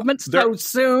Trump movement so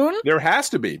soon? There has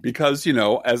to be because,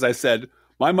 as I said,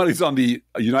 my money's on the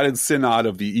United Synod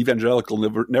of the Evangelical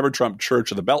Never Trump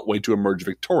Church of the Beltway to emerge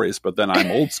victorious, but then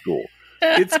I'm old school.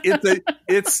 Look at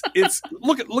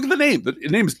the name. The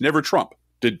name is Never Trump.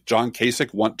 Did John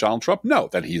Kasich want Donald Trump? No,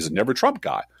 that he's a Never Trump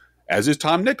guy. As is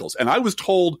Tom Nichols. And I was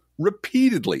told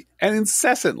repeatedly and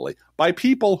incessantly by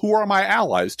people who are my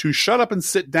allies to shut up and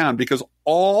sit down because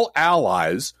all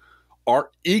allies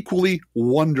are equally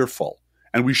wonderful.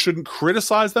 And we shouldn't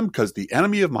criticize them because the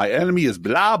enemy of my enemy is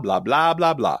blah, blah, blah,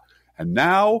 blah, blah. And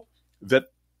now that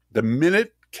the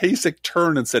minute Kasich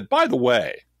turned and said, by the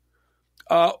way,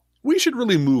 we should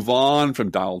really move on from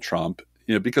Donald Trump.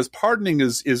 because pardoning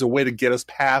is a way to get us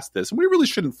past this. And we really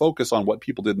shouldn't focus on what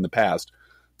people did in the past.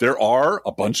 There are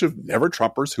a bunch of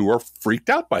never-Trumpers who are freaked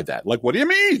out by that. Like, what do you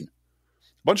mean?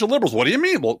 A bunch of liberals, what do you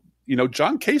mean? Well,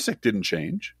 John Kasich didn't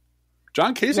change.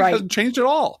 John Kasich hasn't changed at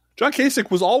all. John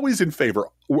Kasich was always in favor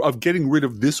of getting rid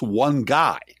of this one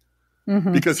guy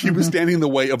because he was standing in the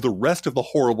way of the rest of the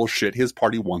horrible shit his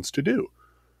party wants to do.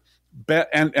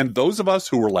 And those of us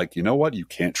who were like, you know what, you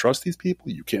can't trust these people.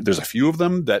 You can't. There's a few of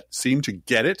them that seem to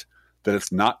get it, that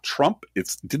it's not Trump.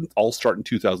 It didn't all start in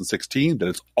 2016, that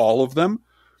it's all of them.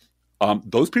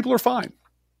 Those people are fine.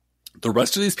 The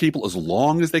rest of these people, as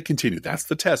long as they continue, that's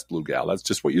the test, Bluegal. That's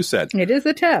just what you said. It is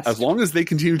a test. As long as they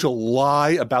continue to lie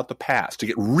about the past, to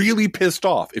get really pissed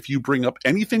off if you bring up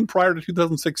anything prior to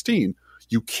 2016,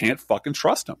 you can't fucking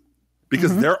trust them.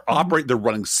 Because they're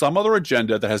running some other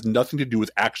agenda that has nothing to do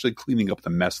with actually cleaning up the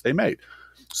mess they made.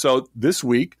 So this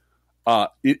week,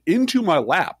 into my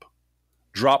lap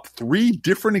dropped 3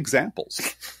 different examples,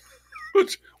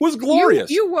 which was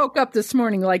glorious. You woke up this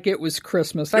morning like it was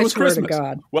Christmas. I swear to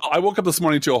God. Well, I woke up this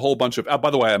morning to a whole bunch of. By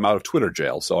the way, I'm out of Twitter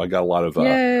jail, so I got a lot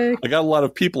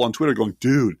of people on Twitter going,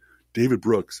 "Dude, David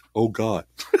Brooks, oh God,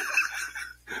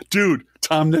 dude,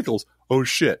 Tom Nichols, oh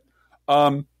shit."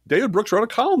 David Brooks wrote a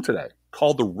column today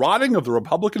called "The Rotting of the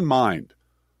Republican Mind."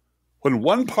 When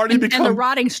one party and the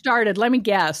rotting started, let me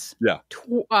guess. Yeah.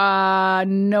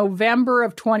 November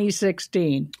of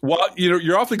 2016. Well,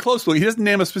 you're awfully close. He doesn't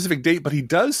name a specific date, but he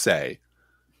does say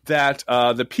that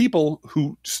the people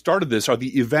who started this are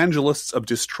the evangelists of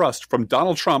distrust, from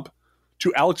Donald Trump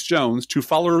to Alex Jones to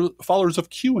followers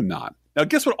of QAnon. Now,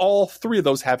 guess what all 3 of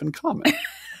those have in common?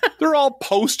 They're all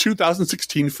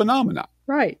post-2016 phenomena.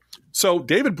 Right. So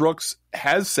David Brooks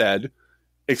has said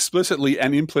explicitly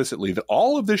and implicitly that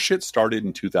all of this shit started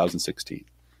in 2016.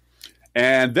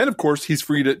 And then, of course, he's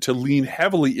free to lean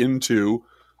heavily into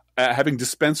having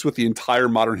dispensed with the entire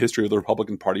modern history of the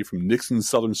Republican Party from Nixon's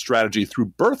Southern strategy through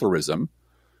birtherism.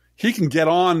 He can get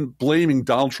on blaming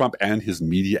Donald Trump and his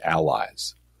media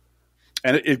allies.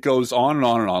 And it goes on and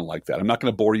on and on like that. I'm not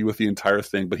going to bore you with the entire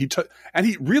thing, but he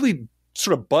really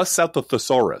sort of busts out the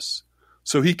thesaurus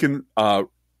so he can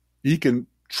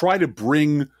try to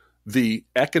bring the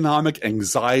economic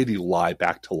anxiety lie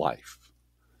back to life.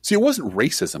 See, it wasn't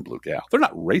racism, Bluegal. They're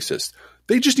not racist.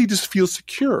 They just need to feel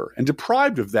secure. And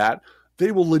deprived of that,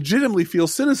 they will legitimately feel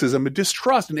cynicism and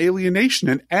distrust and alienation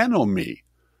and anomie.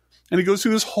 And he goes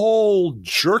through this whole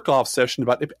jerk-off session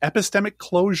about epistemic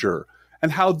closure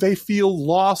and how they feel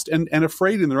lost and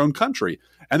afraid in their own country.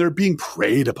 And they're being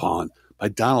preyed upon by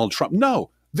Donald Trump. No,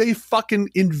 they fucking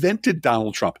invented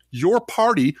Donald Trump. Your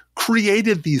party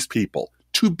created these people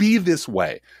to be this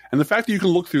way. And the fact that you can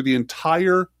look through the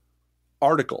entire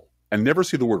article and never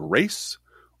see the word race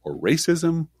or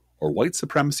racism or white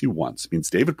supremacy once means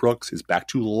David Brooks is back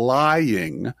to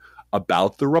lying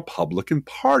about the Republican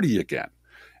Party again.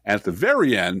 And at the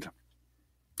very end,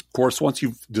 of course, once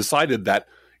you've decided that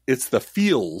it's the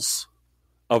feels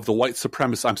of the white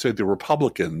supremacists, the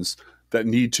Republicans, that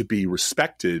need to be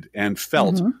respected and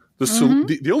felt,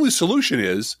 the only solution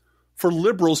is for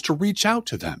liberals to reach out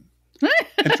to them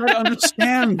and try to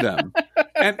understand them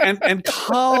and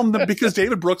calm them, because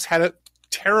David Brooks had a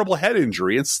terrible head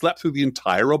injury and slept through the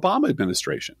entire Obama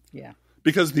administration. Yeah.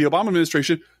 Because the Obama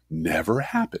administration never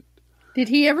happened. Did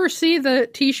he ever see the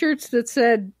T-shirts that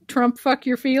said, "Trump, fuck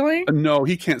your feeling"? No,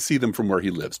 he can't see them from where he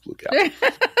lives, Bluegal.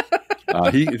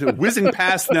 He whizzing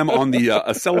past them on the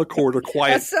Acela corridor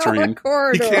quiet stream.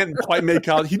 He can't quite make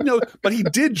out. But he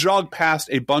did jog past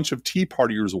a bunch of Tea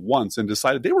Partiers once and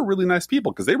decided they were really nice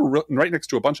people because they were right next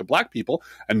to a bunch of black people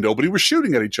and nobody was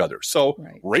shooting at each other. So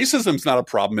racism's not a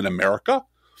problem in America.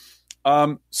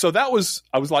 So I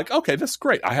was like, okay, that's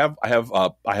great. I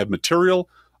have material.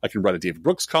 I can write a David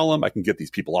Brooks column. I can get these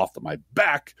people off my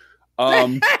back.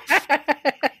 And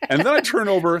then I turn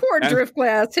over. Poor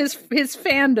Driftglass. His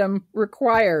fandom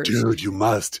requires. Dude, you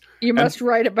must. You must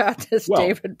write about this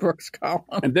David Brooks column.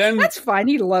 And then that's fine.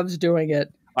 He loves doing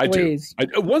it. Please. I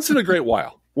do. Once in a great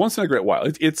while.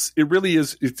 It really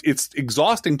is. It's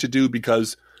exhausting to do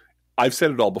because I've said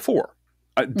it all before.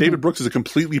 David Brooks is a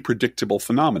completely predictable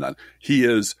phenomenon. He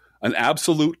is an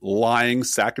absolute lying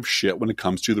sack of shit when it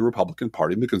comes to the Republican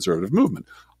Party and the conservative movement.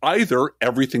 Either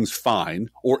everything's fine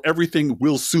or everything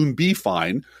will soon be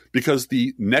fine because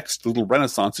the next little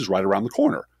renaissance is right around the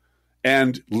corner.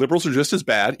 And liberals are just as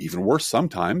bad, even worse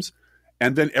sometimes.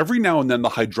 And then every now and then the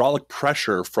hydraulic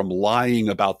pressure from lying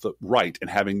about the right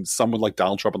and having someone like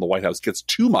Donald Trump in the White House gets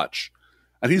too much.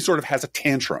 And he sort of has a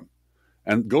tantrum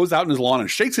and goes out in his lawn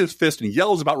and shakes his fist and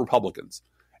yells about Republicans.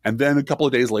 And then a couple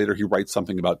of days later, he writes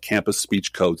something about campus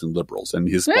speech codes and liberals. And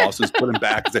his bosses put him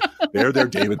back and say, there,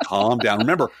 David, calm down.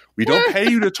 Remember, we don't pay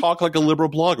you to talk like a liberal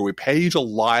blogger. We pay you to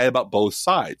lie about both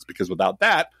sides, because without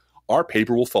that, our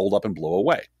paper will fold up and blow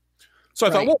away. So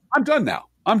I thought, well, I'm done now.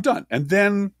 I'm done. And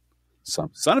then some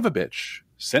son of a bitch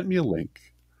sent me a link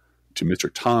to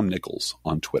Mr. Tom Nichols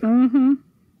on Twitter,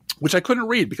 which I couldn't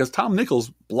read because Tom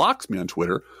Nichols blocks me on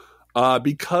Twitter.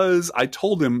 Because I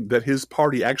told him that his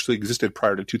party actually existed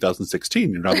prior to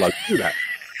 2016. You're not allowed to do that.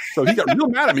 So he got real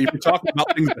mad at me for talking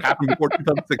about things that happened before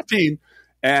 2016.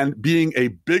 And being a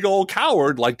big old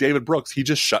coward like David Brooks, he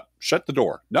just shut the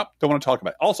door. Nope, don't want to talk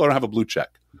about it. Also, I don't have a blue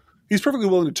check. He's perfectly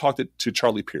willing to talk to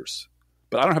Charlie Pierce.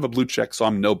 But I don't have a blue check, so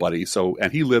I'm nobody.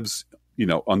 And he lives,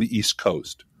 on the East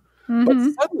Coast. But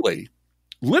suddenly,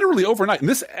 literally overnight, and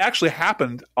this actually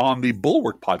happened on the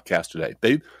Bulwark podcast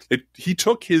today. He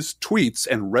took his tweets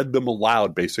and read them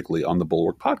aloud, basically, on the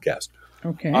Bulwark podcast.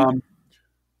 Okay. I'm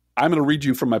going to read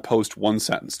you from my post one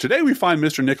sentence. Today we find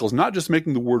Mr. Nichols not just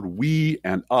making the word we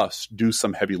and us do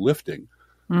some heavy lifting,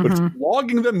 but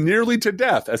flogging them nearly to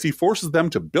death as he forces them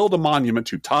to build a monument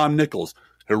to Tom Nichols,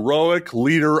 heroic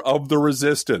leader of the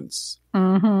resistance.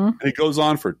 And he goes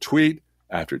on for tweet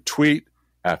after tweet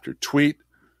after tweet,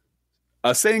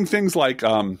 saying things like,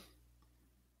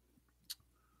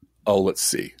 let's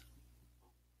see.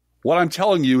 What I'm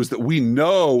telling you is that we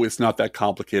know it's not that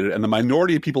complicated, and the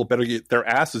minority of people better get their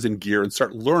asses in gear and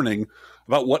start learning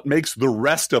about what makes the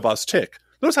rest of us tick.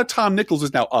 Notice how Tom Nichols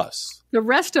is now us. The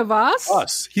rest of us?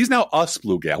 Us. He's now us,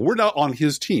 Bluegal. We're now on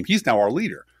his team. He's now our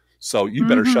leader. So you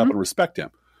better shut up and respect him.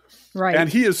 Right. And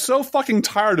he is so fucking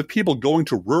tired of people going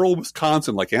to rural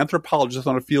Wisconsin like anthropologists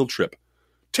on a field trip.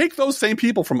 Take those same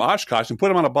people from Oshkosh and put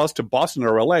them on a bus to Boston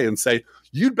or LA and say,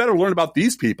 you'd better learn about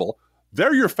these people.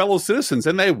 They're your fellow citizens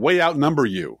and they way outnumber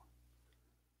you.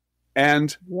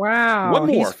 And wow, one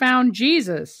more. He's found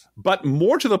Jesus. But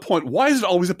more to the point, why is it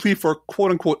always a plea for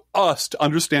quote unquote us to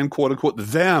understand quote unquote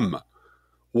them?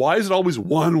 Why is it always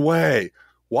one way?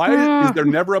 Why is there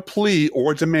never a plea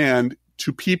or a demand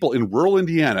to people in rural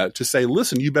Indiana to say,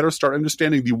 listen, you better start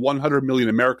understanding the 100 million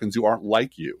Americans who aren't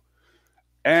like you?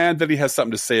 And then he has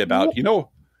something to say about,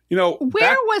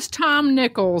 where was Tom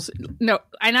Nichols? No,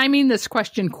 and I mean this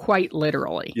question quite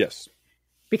literally. Yes.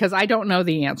 Because I don't know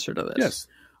the answer to this. Yes.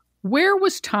 Where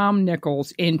was Tom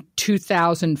Nichols in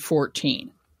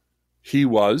 2014? He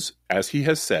was, as he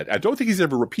has said, I don't think he's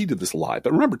ever repeated this lie,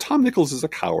 but remember, Tom Nichols is a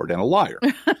coward and a liar.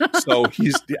 So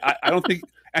I don't think,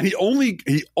 and he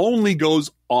only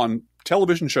goes on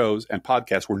television shows and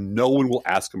podcasts where no one will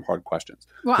ask him hard questions.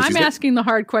 Well, I'm asking the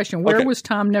hard question. Where was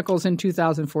Tom Nichols in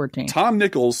 2014? Tom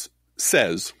Nichols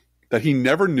says that he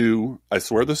never knew, I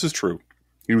swear this is true,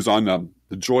 he was on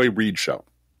the Joy Reid show,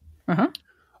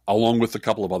 along with a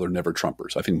couple of other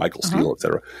never-Trumpers, I think Michael Steele, et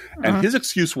cetera. And his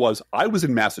excuse was, I was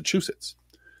in Massachusetts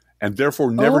and therefore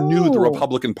never knew the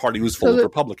Republican Party was full of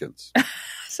Republicans.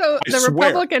 So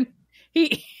Republican,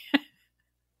 he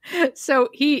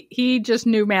just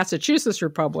knew Massachusetts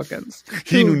Republicans.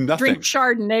 He knew nothing. Drink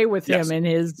Chardonnay with him in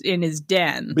his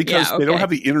den because they don't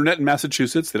have the internet in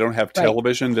Massachusetts. They don't have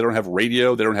television. They don't have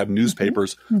radio. They don't have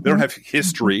newspapers. They don't have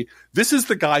history. This is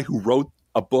the guy who wrote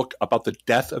a book about the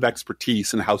death of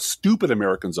expertise and how stupid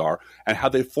Americans are and how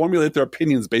they formulate their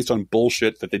opinions based on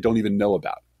bullshit that they don't even know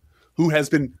about. Who has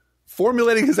been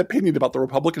formulating his opinion about the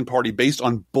Republican Party based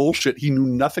on bullshit he knew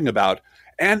nothing about.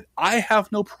 And I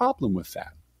have no problem with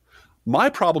that. My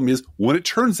problem is when it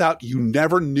turns out you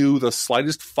never knew the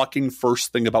slightest fucking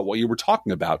first thing about what you were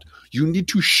talking about, you need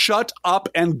to shut up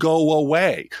and go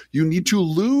away. You need to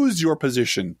lose your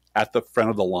position at the front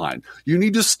of the line. You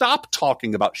need to stop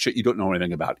talking about shit you don't know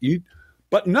anything about.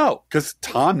 But no, because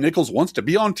Tom Nichols wants to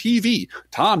be on TV.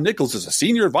 Tom Nichols is a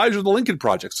senior advisor to the Lincoln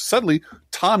Project. So suddenly,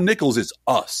 Tom Nichols is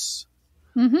us.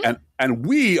 And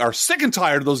we are sick and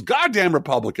tired of those goddamn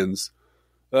Republicans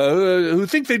who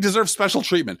think they deserve special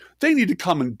treatment. They need to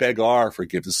come and beg our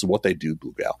forgiveness. This is what they do,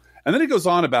 Bluegal. And then he goes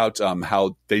on about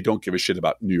how they don't give a shit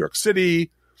about New York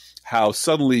City, how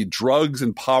suddenly drugs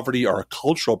and poverty are a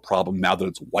cultural problem now that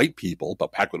it's white people,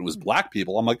 but back when it was black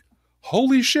people. I'm like,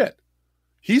 holy shit.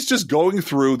 He's just going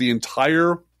through the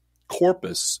entire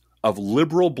corpus of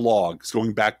liberal blogs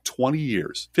going back 20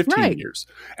 years, 15 years,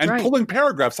 and pulling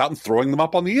paragraphs out and throwing them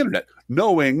up on the internet,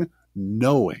 knowing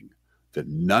that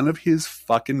none of his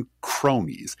fucking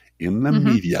cronies in the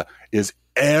media is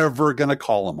ever going to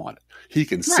call him on it. He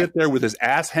can sit there with his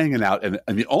ass hanging out, and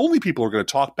the only people who are going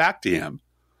to talk back to him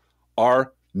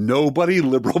are nobody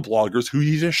liberal bloggers who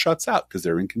he just shuts out because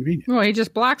they're inconvenient. Well, he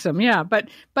just blocks them, yeah. But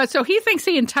so he thinks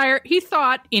he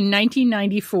thought in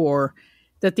 1994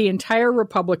 that the entire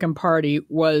Republican Party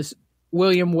was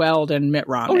William Weld and Mitt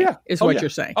Romney, is what you're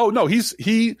saying. Oh, no, he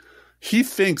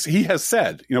thinks, he has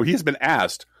said, he has been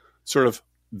asked sort of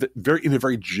in a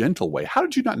very gentle way, how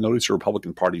did you not notice your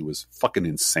Republican Party was fucking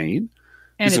insane?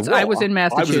 And said, I was in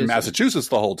Massachusetts. I was in Massachusetts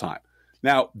the whole time.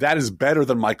 Now, that is better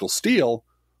than Michael Steele,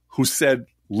 who said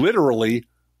literally,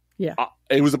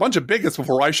 it was a bunch of bigots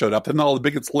before I showed up, then all the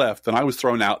bigots left, then I was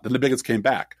thrown out, then the bigots came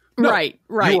back. No, right.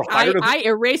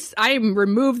 I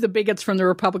removed the bigots from the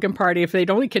Republican Party. If they'd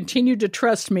only continued to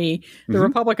trust me, the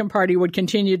Republican Party would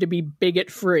continue to be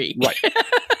bigot-free.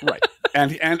 Right.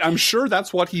 And I'm sure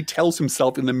that's what he tells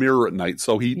himself in the mirror at night,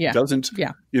 so he doesn't,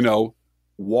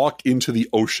 walk into the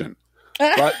ocean.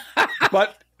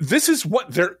 But this is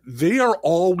what they are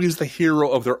always the hero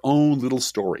of their own little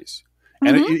stories.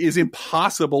 And it is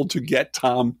impossible to get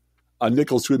Tom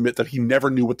Nichols to admit that he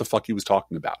never knew what the fuck he was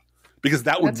talking about. Because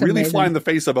that would really fly in the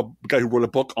face of a guy who wrote a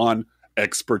book on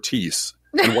expertise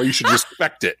and why you should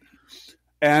respect it.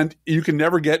 And you can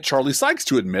never get Charlie Sykes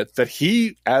to admit that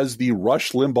he, as the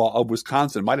Rush Limbaugh of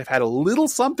Wisconsin, might have had a little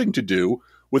something to do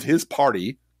with his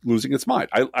party losing its mind.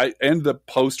 I end the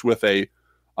post with an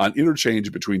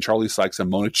interchange between Charlie Sykes and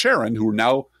Mona Charen, who are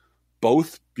now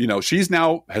both, she's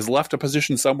now has left a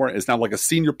position somewhere, is now like a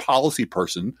senior policy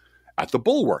person at the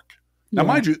Bulwark. Now,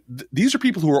 mind you, these are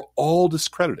people who are all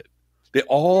discredited.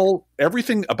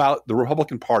 Everything about the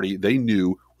Republican Party they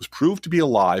knew was proved to be a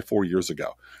lie 4 years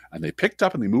ago. And they picked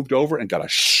up and they moved over and got a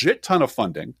shit ton of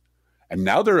funding. And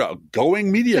now they're a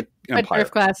going media empire.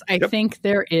 But Driftglass, I think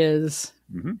there is,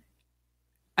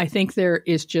 I think there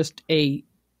is just a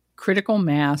critical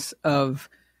mass of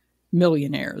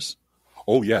millionaires.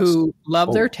 Oh, yes. Who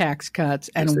love their tax cuts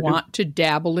and want to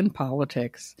dabble in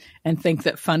politics and think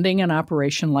that funding an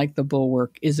operation like the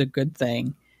Bulwark is a good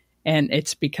thing. And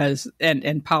it's because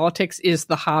and politics is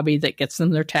the hobby that gets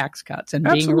them their tax cuts, and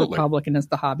being a Republican is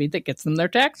the hobby that gets them their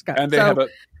tax cuts. And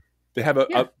they have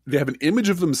an image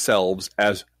of themselves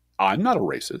as, I'm not a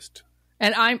racist.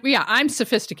 And I'm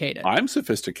sophisticated. I'm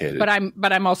sophisticated.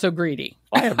 But I'm also greedy.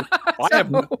 I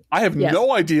have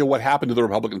no idea what happened to the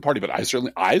Republican Party, but I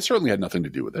certainly had nothing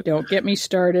to do with it. Don't get me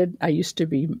started. I used to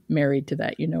be married to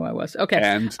that. I was. Okay.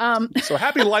 And so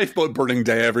happy Lifeboat burning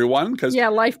day, everyone.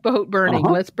 Lifeboat burning.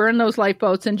 Let's burn those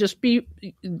lifeboats and just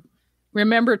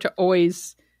remember to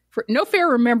always no fair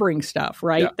remembering stuff,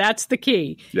 right? Yeah. That's the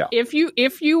key. Yeah. If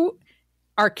you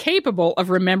are capable of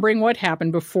remembering what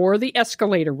happened before the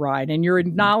escalator ride, and you're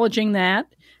acknowledging that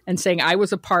and saying, I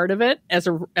was a part of it as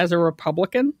a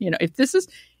Republican,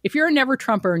 if you're a never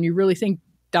Trumper and you really think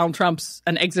Donald Trump's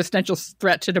an existential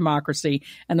threat to democracy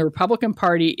and the Republican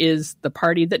Party is the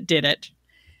party that did it,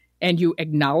 and you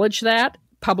acknowledge that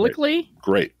publicly,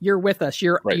 great. You're with us.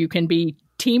 You can be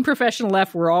Team Professional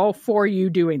Left. We're all for you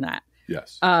doing that.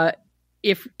 Yes.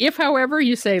 If, however,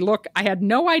 you say, look, I had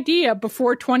no idea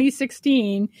before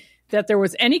 2016 that there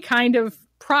was any kind of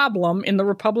problem in the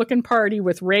Republican Party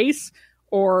with race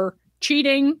or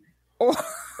cheating or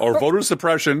voter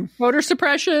suppression.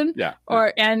 Yeah.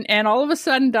 And all of a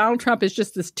sudden Donald Trump is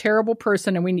just this terrible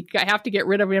person and we have to get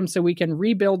rid of him so we can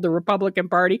rebuild the Republican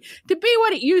Party to be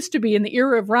what it used to be in the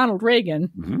era of Ronald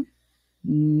Reagan. Mm-hmm.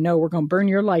 No, we're going to burn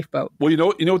your lifeboat. Well, you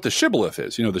know what the shibboleth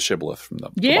is. The shibboleth from the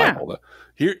Bible.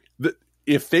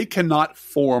 If they cannot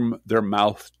form their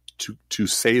mouth to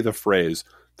say the phrase,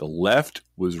 the left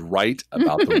was right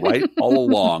about the right all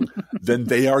along, then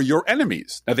they are your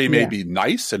enemies. Now, they may be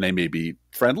nice and they may be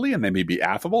friendly and they may be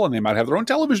affable and they might have their own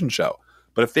television show.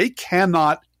 But if they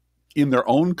cannot, in their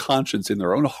own conscience, in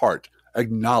their own heart,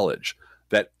 acknowledge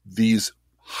that these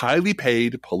highly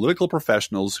paid political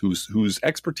professionals whose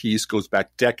expertise goes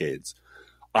back decades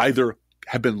either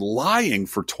have been lying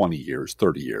for 20 years,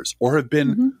 30 years, or have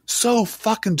been so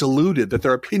fucking deluded that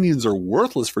their opinions are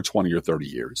worthless for 20 or 30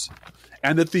 years.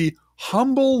 And that the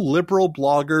humble liberal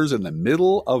bloggers in the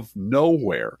middle of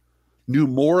nowhere knew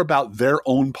more about their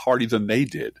own party than they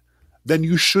did, then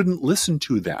you shouldn't listen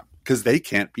to them because they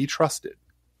can't be trusted.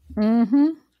 Mm-hmm.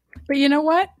 But you know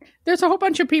what? There's a whole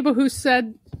bunch of people who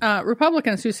said,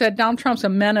 Republicans who said Donald Trump's a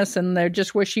menace and they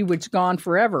just wish he was gone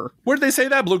forever. Where did they say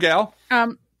that, Bluegal?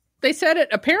 They said it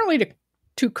apparently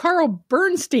to Carl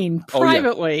Bernstein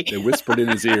privately. They whispered in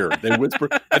his ear. I think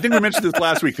we mentioned this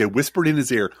last week. They whispered in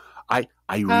his ear. I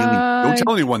really don't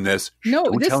tell anyone this. No,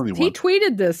 tell anyone. He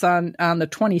tweeted this on the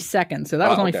 22nd, so that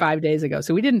was only 5 days ago.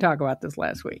 So we didn't talk about this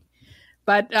last week.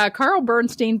 But Carl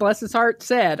Bernstein, bless his heart,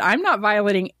 said, I'm not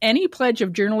violating any pledge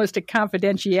of journalistic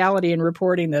confidentiality in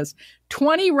reporting this.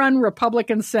 20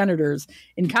 Republican senators,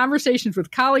 in conversations with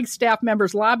colleagues, staff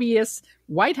members, lobbyists,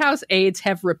 White House aides,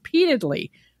 have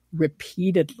repeatedly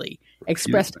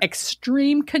expressed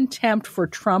extreme contempt for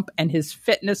Trump and his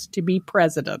fitness to be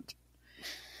president.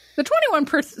 The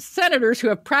 21 senators who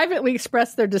have privately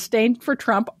expressed their disdain for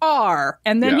Trump are,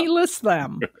 and then he lists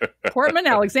them: Portman,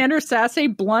 Alexander,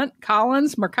 Sasse, Blunt,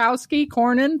 Collins, Murkowski,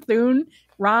 Cornyn, Thune,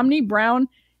 Romney, Brown,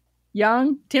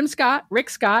 Young, Tim Scott, Rick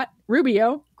Scott,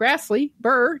 Rubio, Grassley,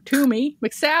 Burr, Toomey,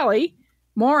 McSally,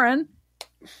 Moran,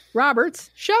 Roberts,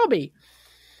 Shelby.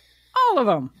 All of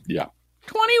them. Yeah.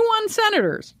 21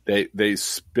 senators. They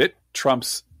spit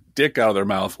Trump's dick out of their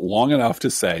mouth long enough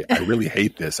to say, I really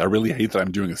hate this. I really hate that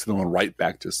I'm doing this. And then right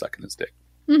back to sucking his dick.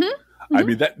 I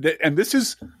mean, and this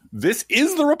is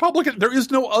the Republican. There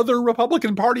is no other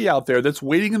Republican Party out there that's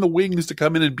waiting in the wings to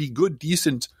come in and be good,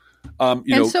 decent.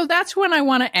 So that's when I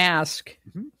want to ask,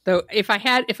 though, if I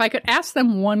could ask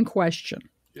them one question.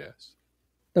 Yes.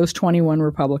 Those 21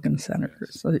 Republican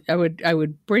senators. So I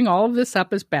would bring all of this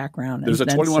up as background. There's a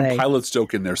 21 pilots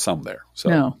joke in there somewhere. So,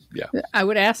 no. Yeah. I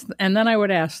would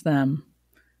ask them,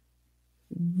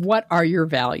 what are your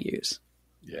values?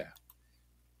 Yeah.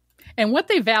 And what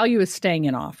they value is staying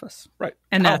in office. Right.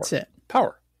 And power. that's it.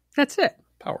 Power. That's it.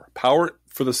 Power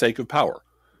for the sake of power.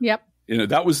 Yep.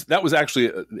 That was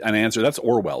actually an answer. That's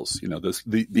Orwell's.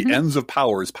 The ends of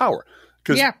power is power.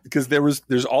 Because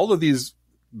there's all of these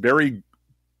very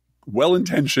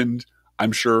well-intentioned,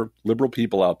 I'm sure, liberal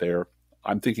people out there.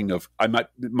 I'm thinking of,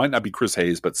 it might not be Chris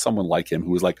Hayes, but someone like him who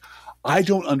was like, I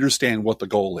don't understand what the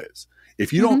goal is.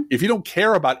 If you don't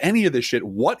care about any of this shit,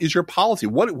 what is your policy?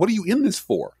 What are you in this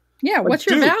for? Yeah, what's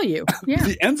your value? Yeah.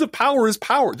 The ends of power is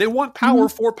power. They want power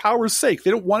for power's sake. They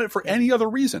don't want it for any other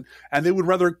reason. And they would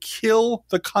rather kill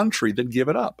the country than give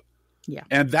it up. Yeah.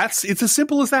 And it's as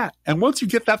simple as that. And once you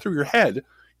get that through your head,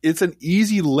 it's an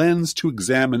easy lens to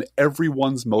examine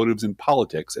everyone's motives in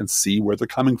politics and see where they're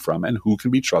coming from and who can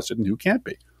be trusted and who can't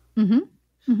be.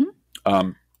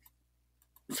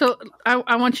 So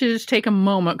I want you to just take a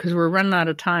moment, because we're running out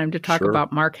of time, to talk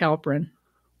about Mark Halperin.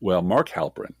 Well, Mark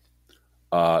Halperin.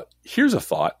 Here's a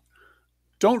thought.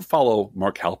 Don't follow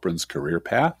Mark Halperin's career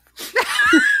path.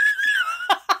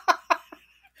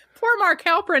 Poor Mark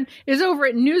Halperin is over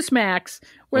at Newsmax,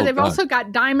 where they've also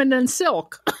got Diamond and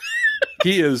Silk.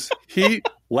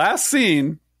 Last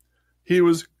seen, he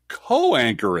was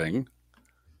co-anchoring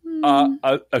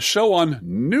a show on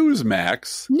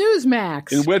Newsmax,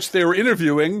 in which they were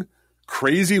interviewing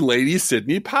crazy lady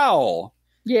Sidney Powell.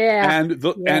 Yeah.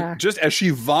 And just as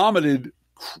she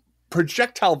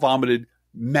projectile vomited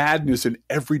madness in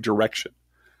every direction.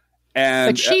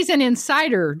 But she's an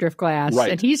insider, Driftglass,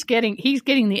 right. And he's getting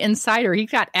the insider.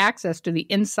 He's got access to the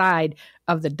inside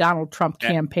of the Donald Trump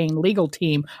campaign legal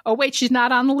team. Oh, wait, she's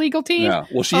not on the legal team? Yeah,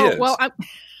 well, she is. Well,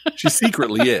 she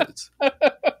secretly is.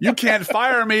 You can't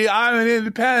fire me. I'm an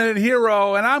independent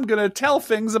hero, and I'm going to tell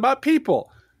things about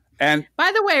people. And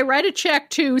by the way, write a check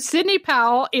to Sidney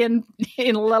Powell in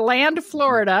LaLand,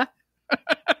 Florida.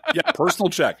 Yeah, personal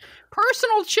check.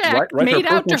 Personal check made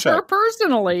out to her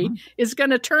personally is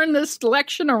going to turn this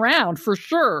election around for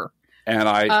sure. And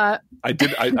I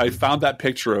found that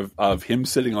picture of him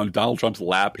sitting on Donald Trump's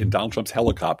lap in Donald Trump's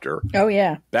helicopter. Oh,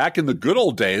 yeah. Back in the good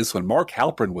old days when Mark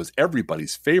Halperin was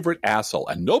everybody's favorite asshole.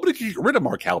 And nobody could get rid of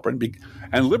Mark Halperin.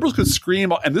 And liberals could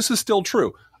scream, and this is still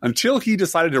true, until he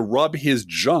decided to rub his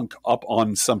junk up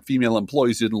on some female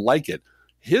employees who didn't like it.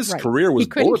 His career was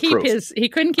bulletproof. He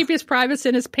couldn't keep his privates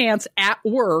in his pants at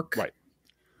work. Right.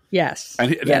 Yes.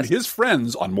 And his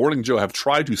friends on Morning Joe have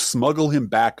tried to smuggle him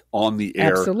back on the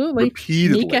air. Absolutely.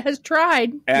 Repeatedly. Mika has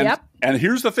tried. And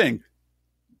here's the thing.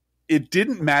 It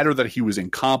didn't matter that he was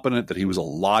incompetent, that he was a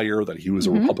liar, that he was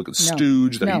a Republican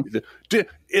stooge.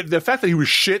 The fact that he was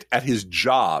shit at his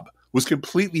job was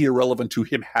completely irrelevant to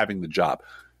him having the job.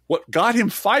 What got him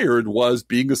fired was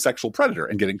being a sexual predator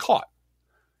and getting caught.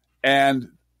 And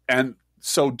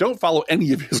so don't follow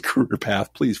any of his career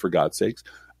path, please, for God's sakes.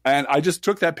 And I just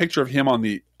took that picture of him on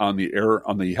the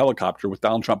helicopter with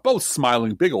Donald Trump, both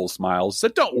smiling, big old smiles.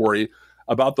 Said, "Don't worry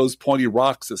about those pointy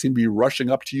rocks that seem to be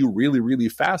rushing up to you really, really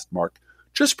fast, Mark.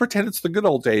 Just pretend it's the good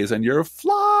old days and you're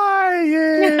flying."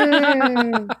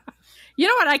 You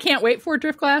know what I can't wait for,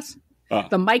 Driftglass?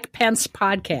 The Mike Pence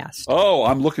podcast. Oh,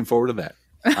 I'm looking forward to that.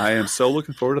 I am so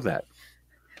looking forward to that.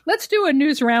 Let's do a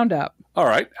news roundup. All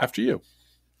right, after you.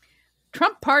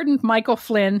 Trump pardoned Michael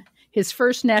Flynn, his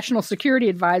first national security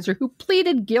advisor, who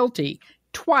pleaded guilty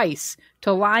twice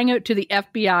to lying out to the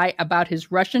FBI about his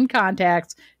Russian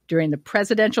contacts during the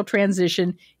presidential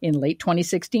transition in late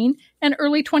 2016 and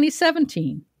early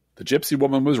 2017. The gypsy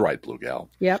woman was right, Bluegal.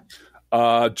 Yep.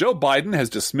 Joe Biden has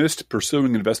dismissed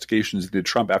pursuing investigations into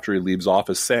Trump after he leaves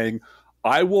office, saying,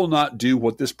 "I will not do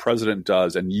what this president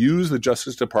does and use the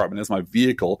Justice Department as my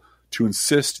vehicle to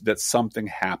insist that something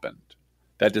happened.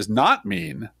 That does not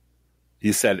mean,"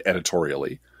 he said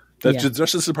editorially, that the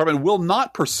Justice Department will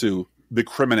not pursue the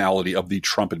criminality of the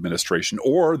Trump administration,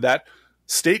 or that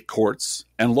state courts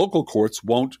and local courts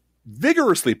won't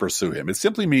vigorously pursue him. It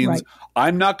simply means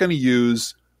I'm not going to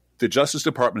use the Justice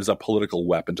Department as a political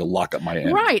weapon to lock up my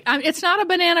enemy. Right. It's not a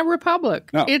banana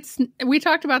republic. No. We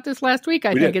talked about this last week.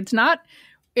 I think it's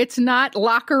not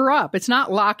lock her up. It's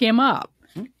not lock him up.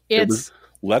 It's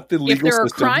let the legal if there are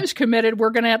system, crimes committed,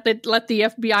 we're going to have to let the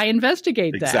FBI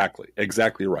investigate that.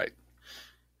 Exactly right.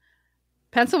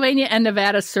 Pennsylvania and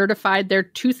Nevada certified their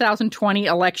 2020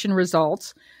 election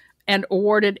results and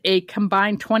awarded a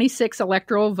combined 26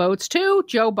 electoral votes to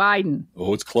Joe Biden.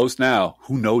 Oh, it's close now.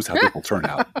 Who knows how people turn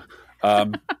out?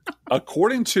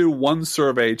 According to one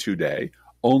survey today,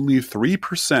 only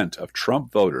 3% of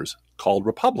Trump voters, called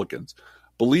Republicans,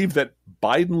 believe that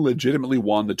Biden legitimately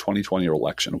won the 2020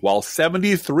 election, while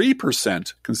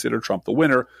 73% consider Trump the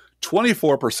winner.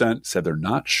 24% said they're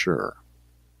not sure.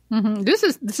 Mm-hmm. This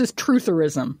is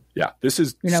trutherism. Yeah, this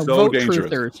is so vote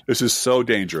dangerous. Truthers. This is so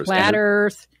dangerous. Flat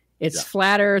Earth. It's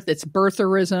flat Earth. It's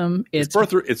birtherism. It's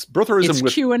birtherism. It's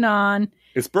with QAnon.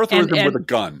 It's birtherism with a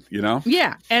gun.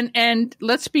 Yeah, and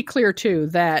let's be clear too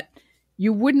that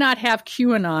you would not have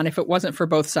QAnon if it wasn't for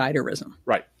both-siderism.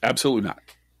 Right. Absolutely not.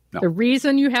 No. The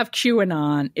reason you have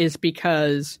QAnon is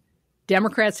because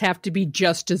Democrats have to be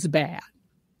just as bad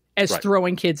as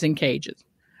throwing kids in cages,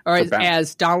 or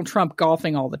as Donald Trump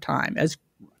golfing all the time, as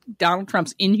Donald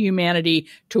Trump's inhumanity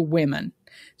to women.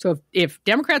 So if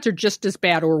Democrats are just as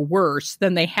bad or worse,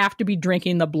 then they have to be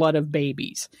drinking the blood of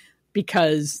babies,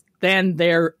 because then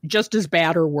they're just as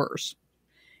bad or worse.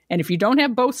 And if you don't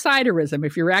have both-siderism,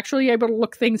 if you're actually able to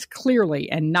look things clearly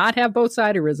and not have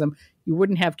both-siderism, you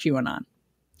wouldn't have QAnon.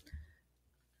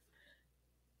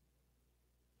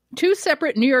 2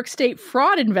 separate New York State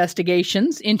fraud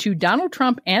investigations into Donald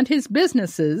Trump and his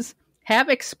businesses have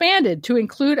expanded to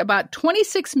include about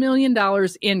 $26 million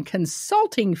in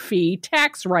consulting fee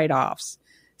tax write-offs,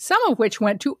 some of which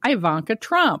went to Ivanka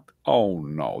Trump. Oh,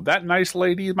 no. That nice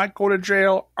lady might go to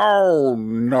jail. Oh,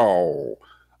 no.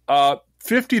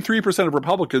 53% of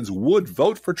Republicans would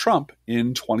vote for Trump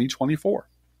in 2024.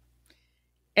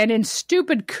 And in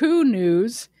stupid coup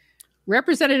news,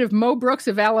 Representative Mo Brooks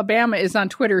of Alabama is on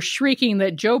Twitter shrieking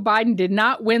that Joe Biden did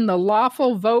not win the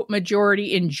lawful vote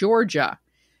majority in Georgia.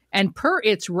 And per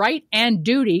its right and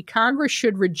duty, Congress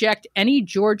should reject any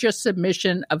Georgia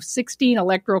submission of 16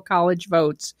 Electoral College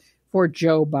votes for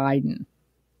Joe Biden.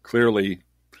 Clearly,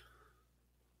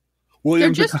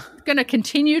 they're just going to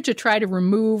continue to try to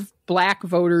remove black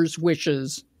voters'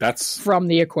 wishes from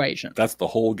the equation. That's the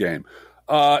whole game.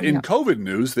 In COVID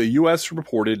news, the U.S.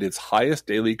 reported its highest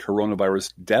daily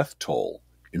coronavirus death toll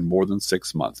in more than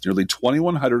 6 months. Nearly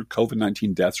 2,100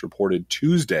 COVID-19 deaths reported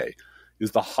Tuesday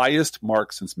is the highest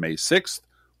mark since May 6th,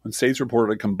 when states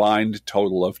reported a combined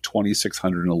total of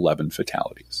 2,611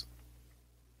 fatalities.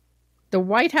 The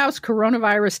White House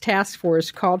Coronavirus Task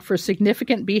Force called for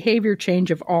significant behavior change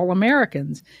of all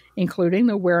Americans, including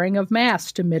the wearing of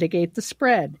masks to mitigate the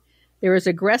spread. There is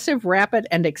aggressive, rapid,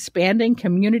 and expanding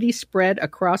community spread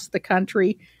across the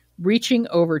country, reaching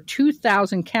over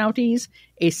 2,000 counties,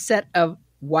 a set of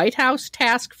White House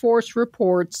Task Force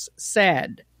reports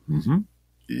said. Mm-hmm.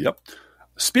 Yep.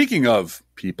 Speaking of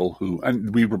people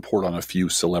and we report on a few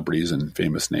celebrities and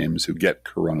famous names who get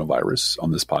coronavirus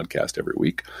on this podcast every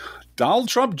week, Donald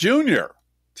Trump Jr.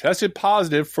 tested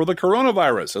positive for the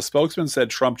coronavirus. A spokesman said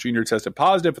Trump Jr. tested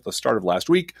positive at the start of last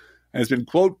week and has been,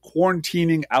 quote,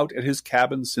 quarantining out at his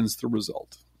cabin since the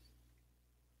result.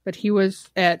 But he was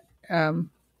at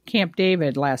Camp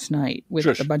David last night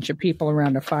with a bunch of people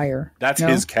around a fire. That's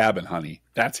his cabin, honey.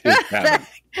 That's his cabin.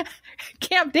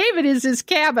 Camp David is his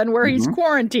cabin where he's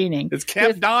quarantining. It's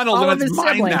Camp Donald, and it's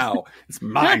mine now. It's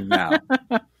mine now.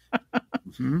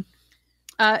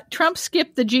 Trump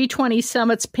skipped the G20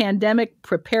 summit's pandemic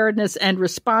preparedness and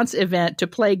response event to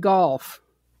play golf.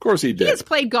 Of course he did. He has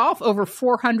played golf over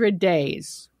 400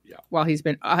 days while he's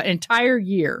been an entire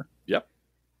year. Yep.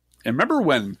 And remember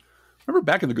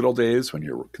back in the good old days when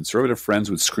your conservative friends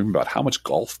would scream about how much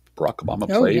golf Barack Obama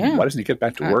played? Yeah. Why doesn't he get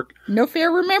back to work? No fair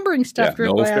remembering stuff.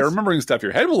 Fair remembering stuff.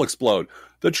 Your head will explode.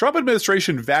 The Trump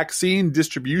administration vaccine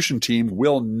distribution team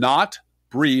will not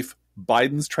brief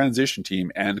Biden's transition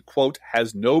team and, quote,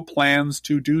 has no plans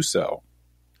to do so.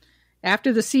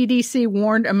 After the CDC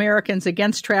warned Americans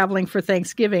against traveling for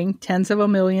Thanksgiving, tens of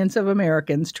millions of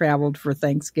Americans traveled for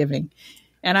Thanksgiving.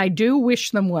 And I do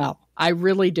wish them well. I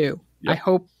really do. Yep. I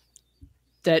hope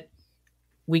that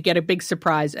we get a big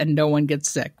surprise and no one gets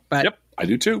sick. But yep, I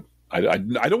do too. I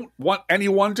don't want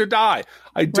anyone to die.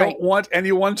 I don't want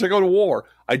anyone to go to war.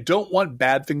 I don't want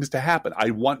bad things to happen.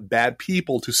 I want bad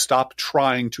people to stop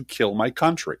trying to kill my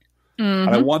country. And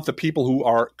I want the people who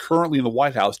are currently in the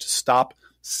White House to stop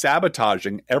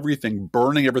sabotaging everything,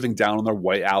 burning everything down on their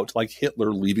way out, like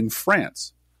Hitler leaving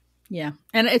France. Yeah.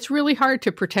 And it's really hard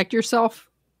to protect yourself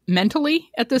mentally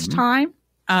at this time.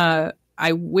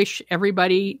 I wish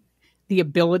everybody the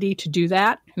ability to do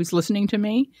that who's listening to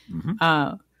me.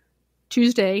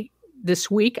 Tuesday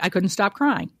this week, I couldn't stop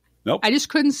crying. Nope. I just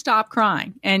couldn't stop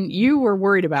crying. And you were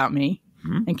worried about me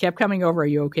and kept coming over. Are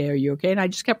you okay? Are you okay? And I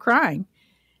just kept crying.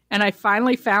 And I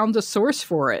finally found the source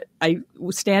for it. I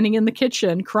was standing in the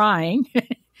kitchen crying.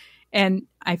 And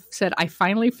I said, I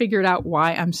finally figured out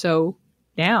why I'm so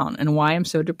down and why I'm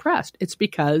so depressed. It's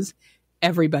because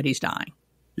everybody's dying.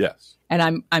 Yes.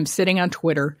 And I'm sitting on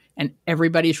Twitter and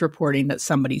everybody's reporting that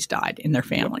somebody's died in their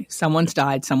family. Yep. Someone's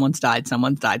died, someone's died,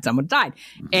 someone's died, someone died.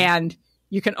 And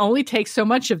you can only take so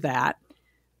much of that.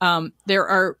 There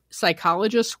are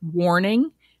psychologists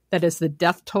warning that as the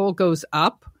death toll goes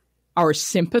up, our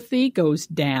sympathy goes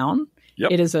down.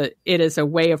 Yep. It is a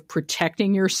way of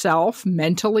protecting yourself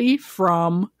mentally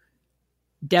from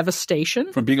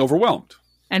devastation. From being overwhelmed.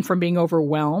 And from being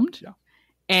overwhelmed. Yeah.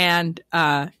 And,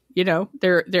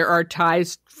 there are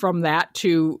ties from that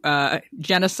to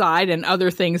genocide and other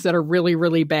things that are really,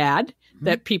 really bad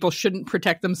that people shouldn't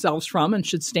protect themselves from and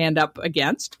should stand up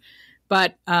against.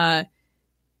 But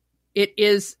it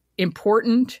is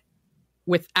important,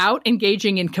 without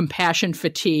engaging in compassion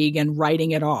fatigue and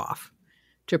writing it off,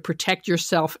 to protect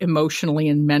yourself emotionally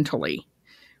and mentally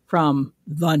from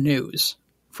the news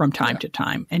from time to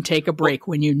time and take a break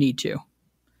when you need to.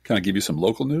 Can I give you some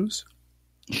local news?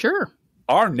 Sure.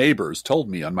 Our neighbors told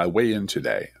me on my way in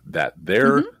today that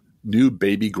their new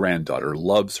baby granddaughter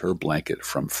loves her blanket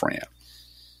from Fran.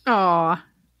 Aw,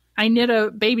 I knit a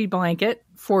baby blanket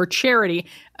for charity,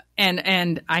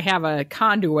 and I have a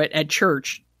conduit at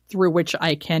church through which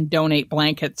I can donate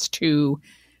blankets to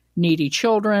needy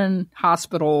children,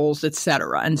 hospitals,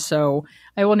 etc. And so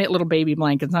I will knit little baby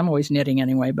blankets. I'm always knitting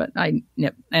anyway, but I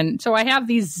knit. And so I have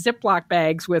these Ziploc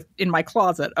bags in my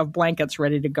closet of blankets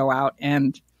ready to go out.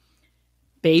 And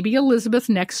baby Elizabeth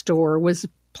next door was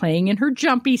playing in her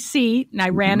jumpy seat, and I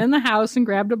ran in the house and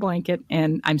grabbed a blanket,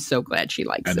 and I'm so glad she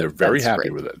likes it. And they're very happy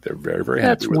with it. They're very, very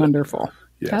happy with it. That's wonderful.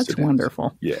 Yes, that's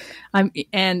wonderful.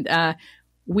 Yeah.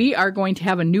 We are going to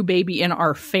have a new baby in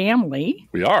our family.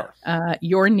 We are.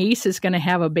 Your niece is going to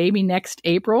have a baby next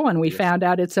April, and we found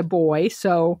out it's a boy.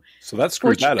 So that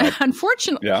screws that up.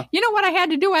 Unfortunately, you know what I had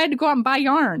to do? I had to go out and buy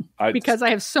yarn because I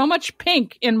have so much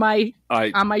pink on my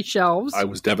shelves. I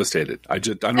was devastated. I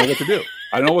don't know what to do.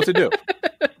 I don't know what to do.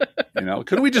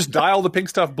 Couldn't we just dye all the pink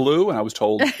stuff blue? And I was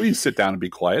told, please sit down and be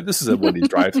quiet. This is a Wendy's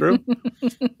drive-thru.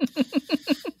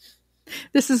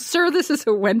 This is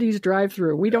a Wendy's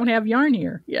drive-thru. We don't have yarn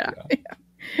here. Yeah.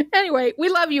 Anyway, we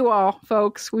love you all,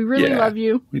 folks. We really love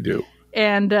you. We do.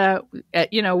 And,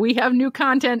 we have new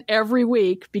content every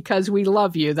week because we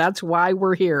love you. That's why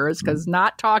we're here, is because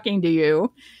not talking to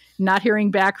you, not hearing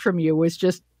back from you was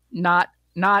just not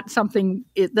something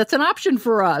that's an option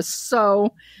for us.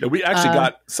 So we actually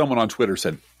got someone on Twitter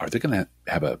said, are they going to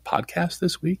have a podcast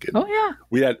this week? And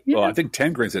we had, I think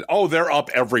 10 Grain said, they're up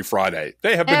every Friday.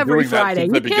 They have been doing that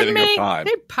since the beginning of time.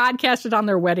 They podcasted on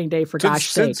their wedding day, for gosh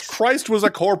sakes. Since Christ was a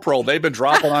corporal, they've been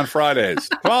dropping on Fridays.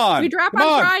 Come on. We drop on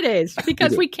Fridays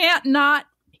because we can't not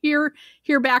hear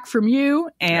back from you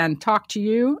and talk to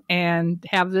you and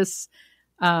have this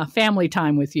family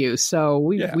time with you. So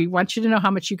we want you to know how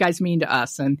much you guys mean to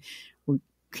us, and we'll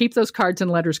keep those cards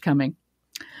and letters coming.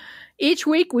 Each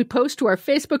week, we post to our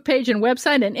Facebook page and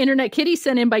website an Internet Kitty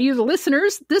sent in by you, the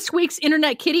listeners. This week's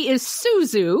Internet Kitty is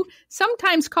Suzu,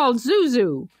 sometimes called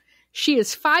Zuzu. She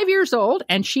is 5 years old,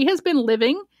 and she has been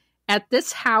living at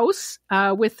this house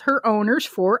with her owners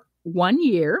for 1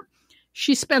 year.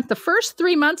 She spent the first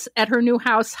 3 months at her new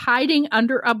house hiding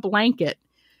under a blanket.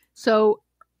 So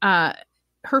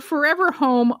her forever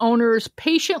home owners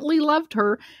patiently loved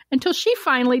her until she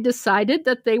finally decided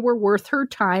that they were worth her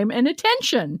time and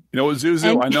attention. You know what,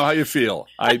 Zuzu? I know how you feel.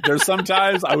 There's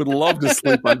sometimes I would love to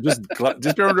sleep on just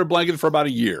be under a blanket for about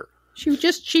a year. She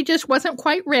just wasn't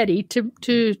quite ready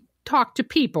to talk to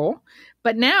people,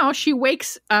 but now she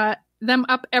wakes them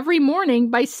up every morning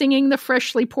by singing the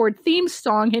freshly poured theme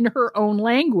song in her own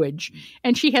language.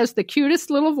 And she has the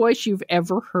cutest little voice you've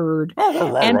ever heard.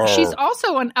 And she's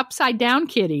also an upside down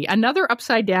kitty, another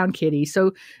upside down kitty.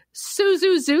 So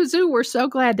Zuzu, we're so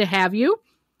glad to have you.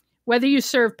 Whether you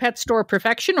serve pet store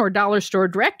perfection or dollar store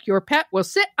direct, your pet will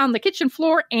sit on the kitchen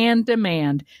floor and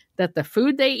demand that the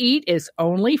food they eat is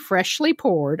only freshly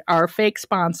poured, our fake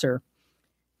sponsor.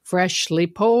 Freshly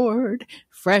poured,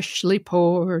 freshly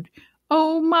poured.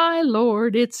 Oh, my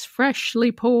Lord, it's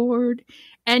freshly poured.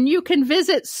 And you can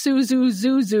visit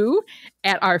Suzuzuzu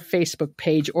at our Facebook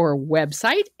page or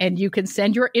website, and you can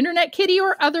send your internet kitty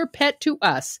or other pet to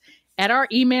us at our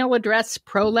email address,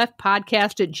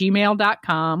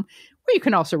 proleftpodcast@gmail.com, or you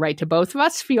can also write to both of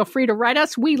us. Feel free to write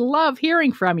us. We love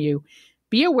hearing from you.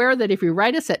 Be aware that if you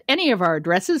write us at any of our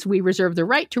addresses, we reserve the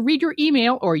right to read your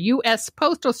email or U.S.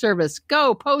 Postal Service.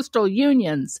 Go Postal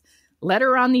Unions.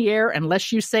 Letter on the air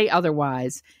unless you say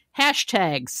otherwise.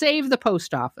 Hashtag Save the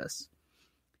Post Office.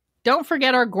 Don't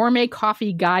forget our gourmet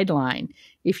coffee guideline.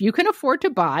 If you can afford to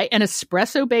buy an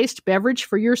espresso-based beverage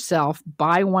for yourself,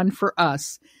 buy one for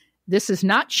us. This is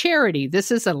not charity.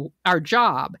 This is our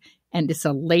job, and it's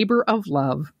a labor of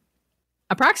love.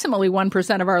 Approximately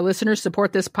 1% of our listeners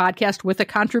support this podcast with a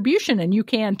contribution, and you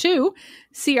can too.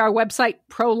 See our website,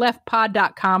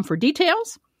 proleftpod.com, for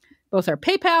details. Both our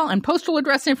PayPal and postal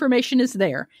address information is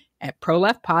there at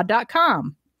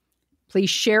proleftpod.com. Please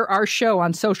share our show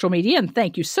on social media, and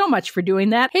thank you so much for doing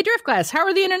that. Hey, Driftglass, how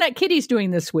are the Internet Kitties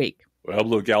doing this week? Well,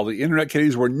 Bluegal, the Internet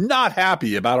Kitties were not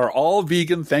happy about our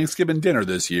all-vegan Thanksgiving dinner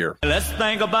this year. Let's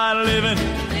think about living.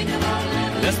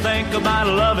 Let's think about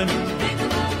loving.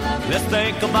 Let's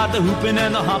think about the hooping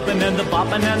and the hopping and the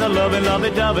bopping and the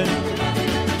lovey-dovey.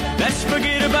 Let's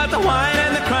forget about the wine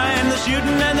and the crying, the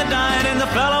shooting and the dying, and the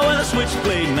fellow with a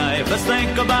switchblade knife. Let's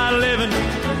think about living.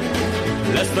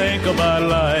 Let's think about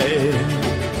life.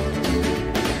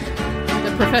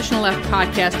 The Professional Left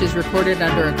podcast is recorded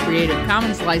under a Creative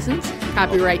Commons license.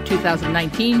 Copyright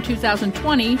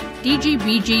 2019-2020,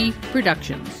 DGBG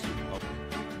Productions.